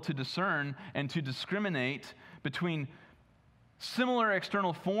our will to discern and to discriminate between similar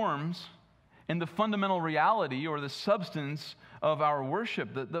external forms and the fundamental reality or the substance of our worship?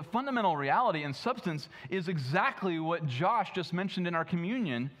 The fundamental reality and substance is exactly what Josh just mentioned in our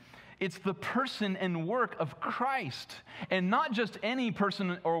communion. It's the person and work of Christ. And not just any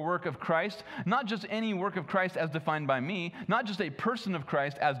person or work of Christ, not just any work of Christ as defined by me, not just a person of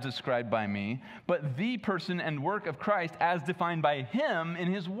Christ as described by me, but the person and work of Christ as defined by Him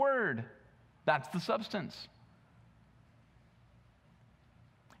in His Word. That's the substance.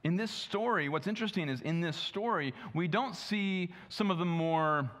 In this story, what's interesting is in this story, we don't see some of the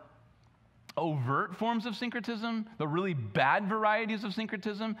more overt forms of syncretism, the really bad varieties of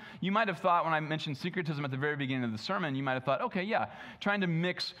syncretism. You might have thought when I mentioned syncretism at the very beginning of the sermon, you might have thought, okay, yeah, trying to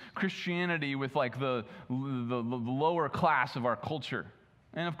mix Christianity with like the lower class of our culture.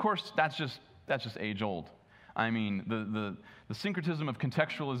 And of course, that's just age old. I mean, the syncretism of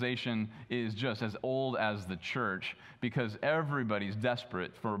contextualization is just as old as the church because everybody's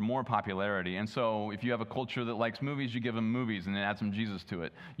desperate for more popularity. And so if you have a culture that likes movies, you give them movies and then add some Jesus to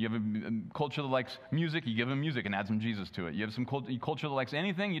it. You have a culture that likes music, you give them music and add some Jesus to it. You have some culture that likes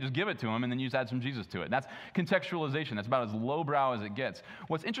anything, you just give it to them and then you just add some Jesus to it. That's contextualization. That's about as lowbrow as it gets.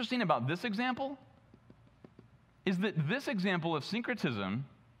 What's interesting about this example is that this example of syncretism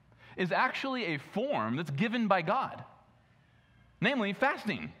is actually a form that's given by God, namely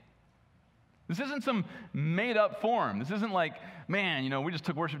fasting. This isn't some made-up form. This isn't like, man, we just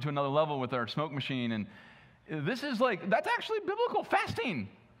took worship to another level with our smoke machine. And this is like, that's actually biblical fasting.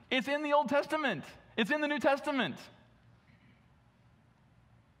 It's in the Old Testament. It's in the New Testament.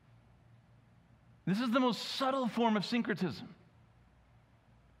 This is the most subtle form of syncretism.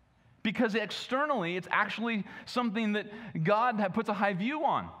 Because externally, it's actually something that God puts a high view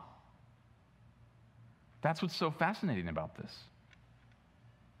on. That's what's so fascinating about this.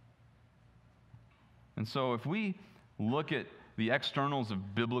 And so if we look at the externals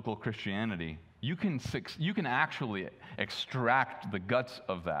of biblical Christianity, you can actually extract the guts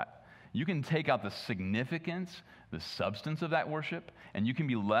of that. You can take out the significance, the substance of that worship, and you can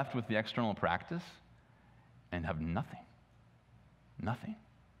be left with the external practice and have nothing. Nothing.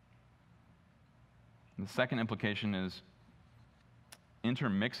 And the second implication is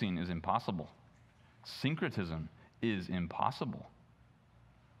intermixing is impossible. Syncretism is impossible.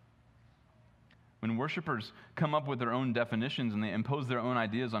 When worshipers come up with their own definitions and they impose their own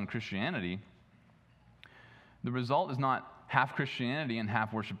ideas on Christianity, the result is not half Christianity and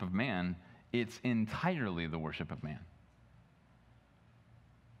half worship of man. It's entirely the worship of man.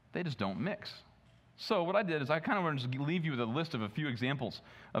 They just don't mix. So what I did is I kind of wanted to just leave you with a list of a few examples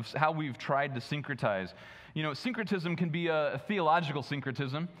of how we've tried to syncretize. Syncretism can be a theological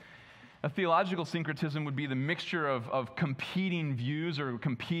syncretism. A theological syncretism would be the mixture of competing views or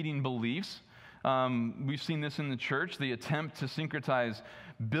competing beliefs. We've seen this in the church, the attempt to syncretize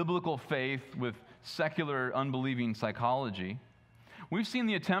biblical faith with secular unbelieving psychology. We've seen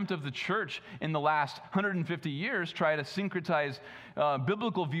the attempt of the church in the last 150 years try to syncretize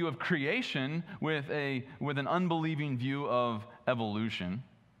biblical view of creation with an unbelieving view of evolution.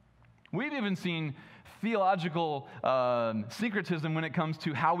 We've even seen theological syncretism when it comes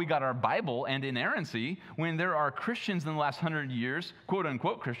to how we got our Bible and inerrancy, when there are Christians in the last 100 years,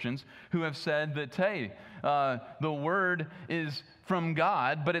 quote-unquote Christians, who have said that, hey, the Word is from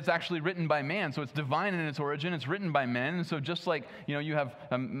God, but it's actually written by man, so it's divine in its origin, it's written by men, and so just like, you have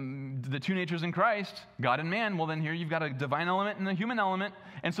the two natures in Christ, God and man, well then here you've got a divine element and a human element,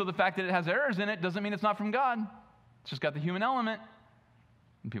 and so the fact that it has errors in it doesn't mean it's not from God. It's just got the human element.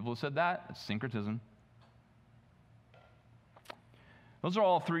 And people have said that, it's syncretism. Those are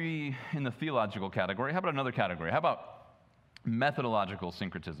all three in the theological category. How about another category? How about methodological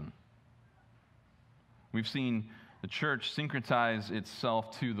syncretism? We've seen the church syncretize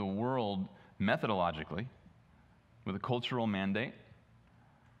itself to the world methodologically with a cultural mandate.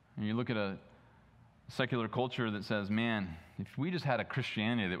 And you look at a secular culture that says, man, if we just had a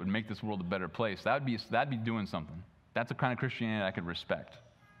Christianity that would make this world a better place, that'd be doing something. That's the kind of Christianity I could respect.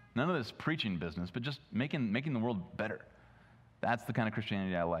 None of this preaching business, but just making the world better. That's the kind of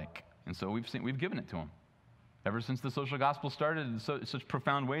Christianity I like. And so we've given it to them. Ever since the social gospel started in such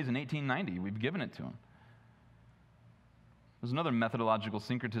profound ways in 1890, we've given it to them. There's another methodological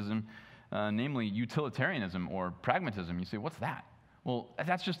syncretism, namely utilitarianism or pragmatism. You say, what's that? Well,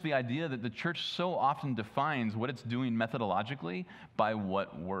 that's just the idea that the church so often defines what it's doing methodologically by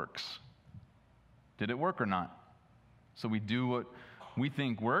what works. Did it work or not? So we do what we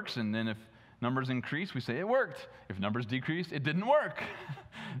think works, and then if numbers increase, we say it worked. If numbers decrease, it didn't work.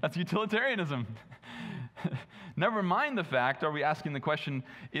 That's utilitarianism. Never mind the fact, are we asking the question,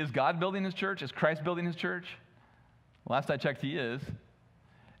 is God building his church? Is Christ building his church? Last I checked, he is.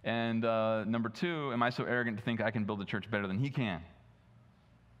 And number two, am I so arrogant to think I can build the church better than he can?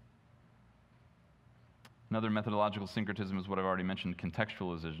 Another methodological syncretism is what I've already mentioned,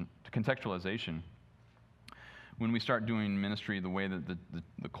 contextualization. When we start doing ministry the way that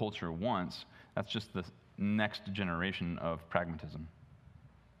the culture wants, that's just the next generation of pragmatism.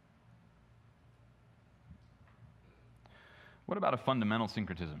 What about a fundamental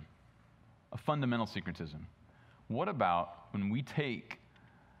syncretism? A fundamental syncretism. What about when we take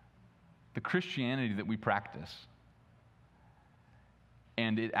the Christianity that we practice,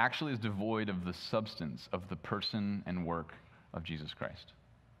 and it actually is devoid of the substance of the person and work of Jesus Christ.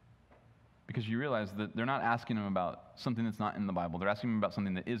 Because you realize that they're not asking him about something that's not in the Bible. They're asking him about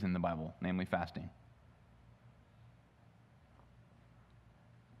something that is in the Bible, namely fasting.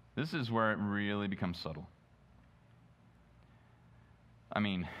 This is where it really becomes subtle. I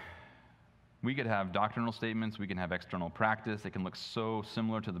mean, we could have doctrinal statements, we can have external practice. They can look so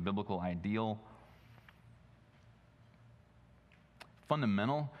similar to the biblical ideal.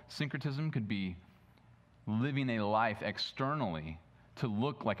 Fundamental syncretism could be living a life externally to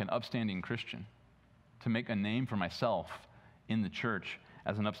look like an upstanding Christian, to make a name for myself in the church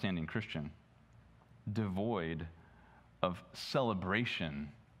as an upstanding Christian, devoid of celebration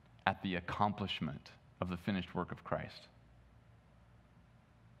at the accomplishment of the finished work of Christ.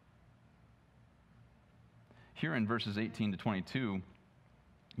 Here in verses 18 to 22,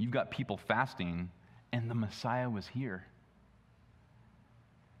 you've got people fasting, and the Messiah was here.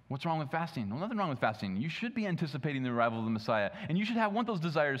 What's wrong with fasting? Well, nothing wrong with fasting. You should be anticipating the arrival of the Messiah, and you should want those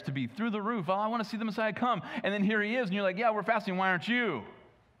desires to be through the roof. Oh, I want to see the Messiah come, and then here he is, and you're like, yeah, we're fasting. Why aren't you?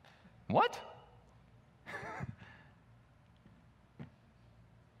 What?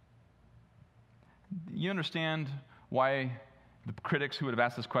 You understand why the critics who would have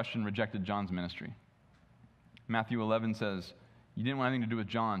asked this question rejected John's ministry. Matthew 11 says, you didn't want anything to do with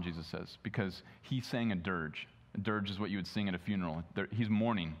John, Jesus says, because he sang a dirge. A dirge is what you would sing at a funeral. He's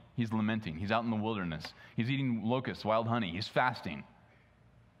mourning. He's lamenting. He's out in the wilderness. He's eating locusts, wild honey. He's fasting.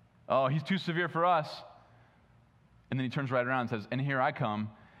 Oh, he's too severe for us. And then he turns right around and says, and here I come,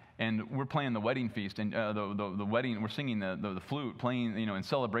 and we're playing the wedding feast, and the wedding, we're singing the flute, playing, in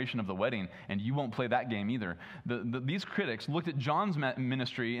celebration of the wedding, and you won't play that game either. These critics looked at John's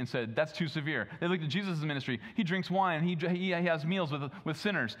ministry and said, that's too severe. They looked at Jesus' ministry. He drinks wine. He has meals with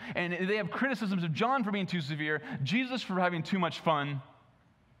sinners. And they have criticisms of John for being too severe, Jesus for having too much fun,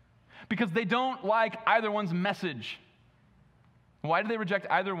 because they don't like either one's message. Why do they reject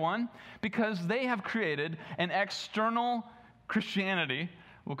either one? Because they have created an external Christianity,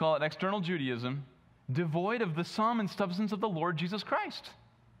 we'll call it external Judaism, devoid of the sum and substance of the Lord Jesus Christ.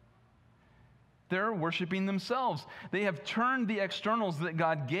 They're worshiping themselves. They have turned the externals that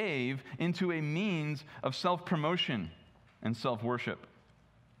God gave into a means of self-promotion and self-worship.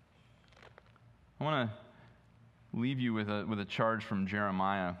 I want to leave you with a charge from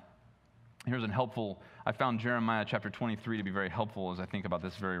Jeremiah. Here's I found Jeremiah chapter 23 to be very helpful as I think about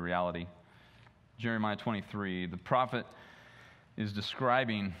this very reality. Jeremiah 23, the prophet is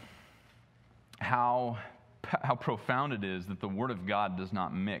describing how profound it is that the Word of God does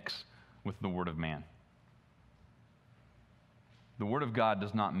not mix with the Word of man. The Word of God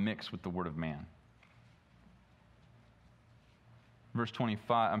does not mix with the Word of man.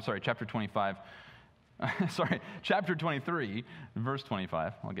 Chapter 25. Chapter 23, verse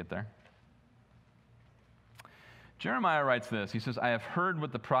 25. I'll get there. Jeremiah writes this. He says, I have heard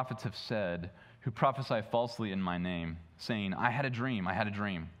what the prophets have said, who prophesy falsely in my name, saying, I had a dream, I had a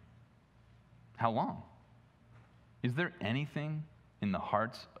dream. How long? Is there anything in the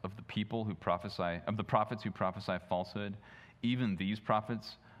hearts of the people who prophesy, of the prophets who prophesy falsehood, even these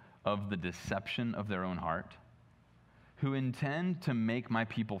prophets, of the deception of their own heart, who intend to make my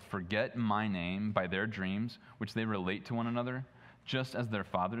people forget my name by their dreams, which they relate to one another, just as their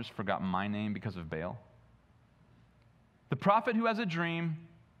fathers forgot my name because of Baal? The prophet who has a dream,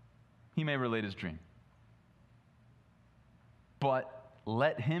 he may relate his dream. But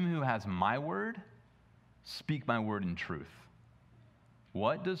let him who has my word speak my word in truth.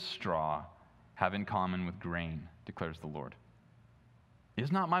 What does straw have in common with grain, declares the Lord?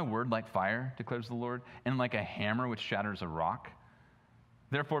 Is not my word like fire, declares the Lord, and like a hammer which shatters a rock?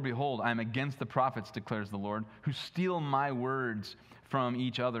 Therefore, behold, I am against the prophets, declares the Lord, who steal my words from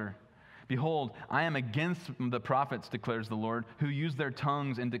each other. Behold, I am against the prophets, declares the Lord, who use their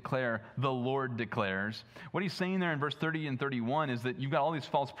tongues and declare, the Lord declares. What he's saying there in verse 30 and 31 is that you've got all these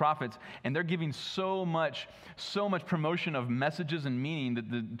false prophets, and they're giving so much promotion of messages and meaning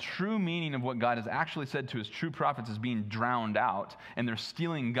that the true meaning of what God has actually said to his true prophets is being drowned out, and they're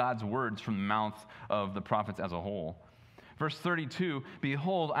stealing God's words from the mouth of the prophets as a whole. Verse 32,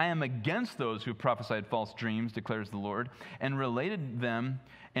 behold, I am against those who prophesied false dreams, declares the Lord, and related them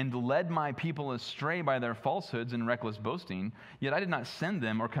and led my people astray by their falsehoods and reckless boasting. Yet I did not send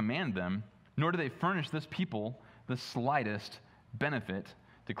them or command them, nor do they furnish this people the slightest benefit,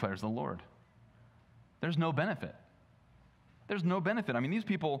 declares the Lord. There's no benefit. There's no benefit. I mean, these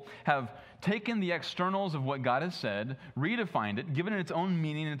people have taken the externals of what God has said, redefined it, given it its own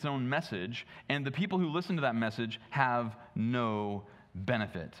meaning and its own message, and the people who listen to that message have no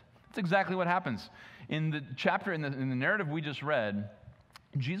benefit. That's exactly what happens. In the chapter, in the narrative we just read,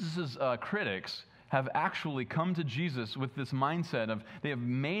 Jesus' critics have actually come to Jesus with this mindset of they have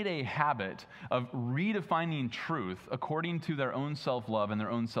made a habit of redefining truth according to their own self-love and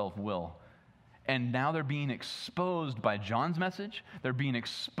their own self-will. And now they're being exposed by John's message, they're being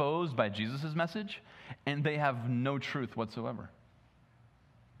exposed by Jesus' message, and they have no truth whatsoever.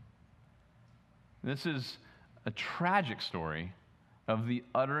 This is a tragic story of the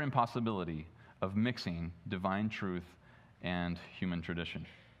utter impossibility of mixing divine truth and human tradition.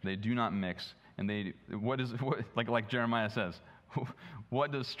 They do not mix, and like Jeremiah says,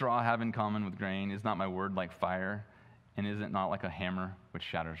 what does straw have in common with grain? Is not my word like fire, and is it not like a hammer which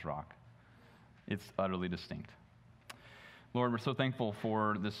shatters rock? It's utterly distinct. Lord, we're so thankful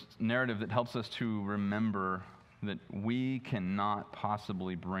for this narrative that helps us to remember that we cannot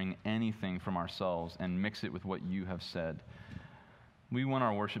possibly bring anything from ourselves and mix it with what you have said. We want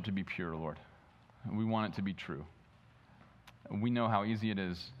our worship to be pure, Lord. We want it to be true. We know how easy it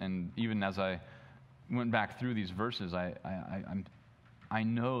is, and even as I went back through these verses, I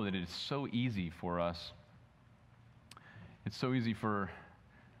know that it is so easy for us. It's so easy for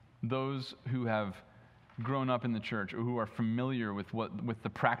those who have grown up in the church or who are familiar with the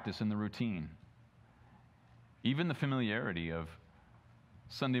practice and the routine. Even the familiarity of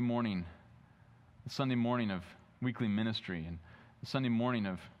Sunday morning of weekly ministry, and the Sunday morning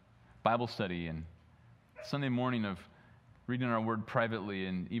of Bible study, and Sunday morning of reading our word privately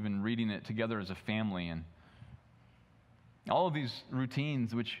and even reading it together as a family, and all of these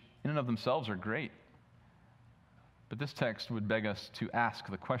routines, which in and of themselves are great. But this text would beg us to ask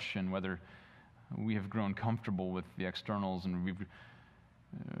the question whether we have grown comfortable with the externals and we've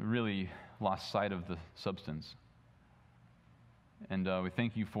really lost sight of the substance. And we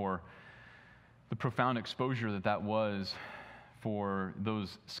thank you for the profound exposure that was for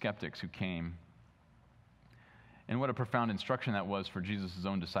those skeptics who came. And what a profound instruction that was for Jesus'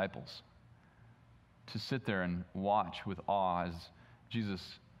 own disciples. To sit there and watch with awe as Jesus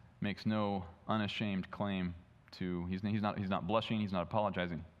makes no unashamed claim to, he's not blushing, he's not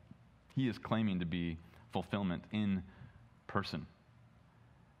apologizing. He is claiming to be fulfillment in person.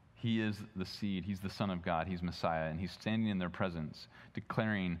 He is the seed, he's the Son of God, he's Messiah, and he's standing in their presence,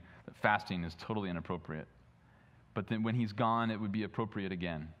 declaring that fasting is totally inappropriate. But then when he's gone, it would be appropriate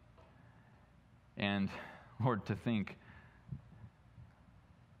again. And Lord, to think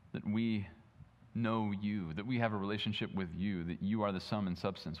that we know you, that we have a relationship with you, that you are the sum and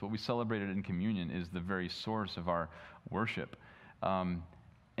substance. What we celebrated in communion is the very source of our worship. And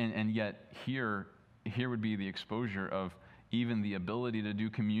yet here would be the exposure of even the ability to do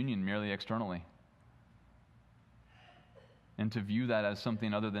communion merely externally. And to view that as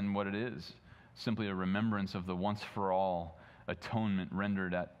something other than what it is, simply a remembrance of the once-for-all atonement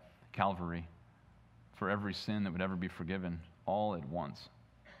rendered at Calvary for every sin that would ever be forgiven, all at once.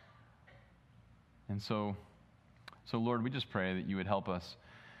 And so Lord, we just pray that you would help us.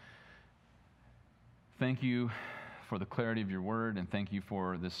 Thank you for the clarity of your word, and thank you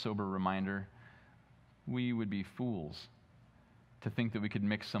for this sober reminder. We would be fools to think that we could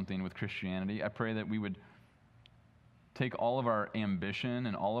mix something with Christianity. I pray that we would take all of our ambition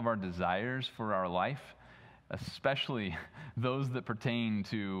and all of our desires for our life, especially those that pertain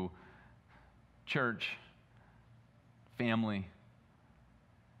to church, family,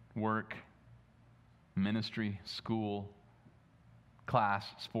 work, ministry, school, class,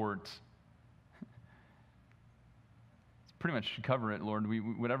 sports. It's pretty much to cover it, Lord.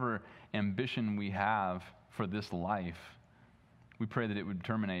 Whatever ambition we have for this life, we pray that it would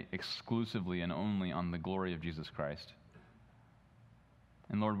terminate exclusively and only on the glory of Jesus Christ.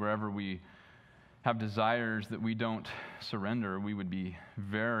 And Lord, wherever we have desires that we don't surrender, we would be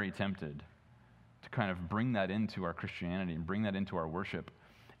very tempted to kind of bring that into our Christianity and bring that into our worship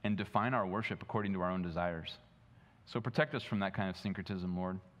and define our worship according to our own desires. So protect us from that kind of syncretism,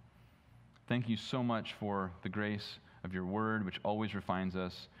 Lord. Thank you so much for the grace of your word, which always refines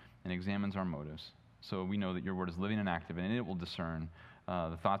us and examines our motives. So we know that your word is living and active, and it will discern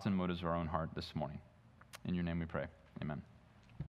the thoughts and motives of our own heart this morning. In your name we pray. Amen.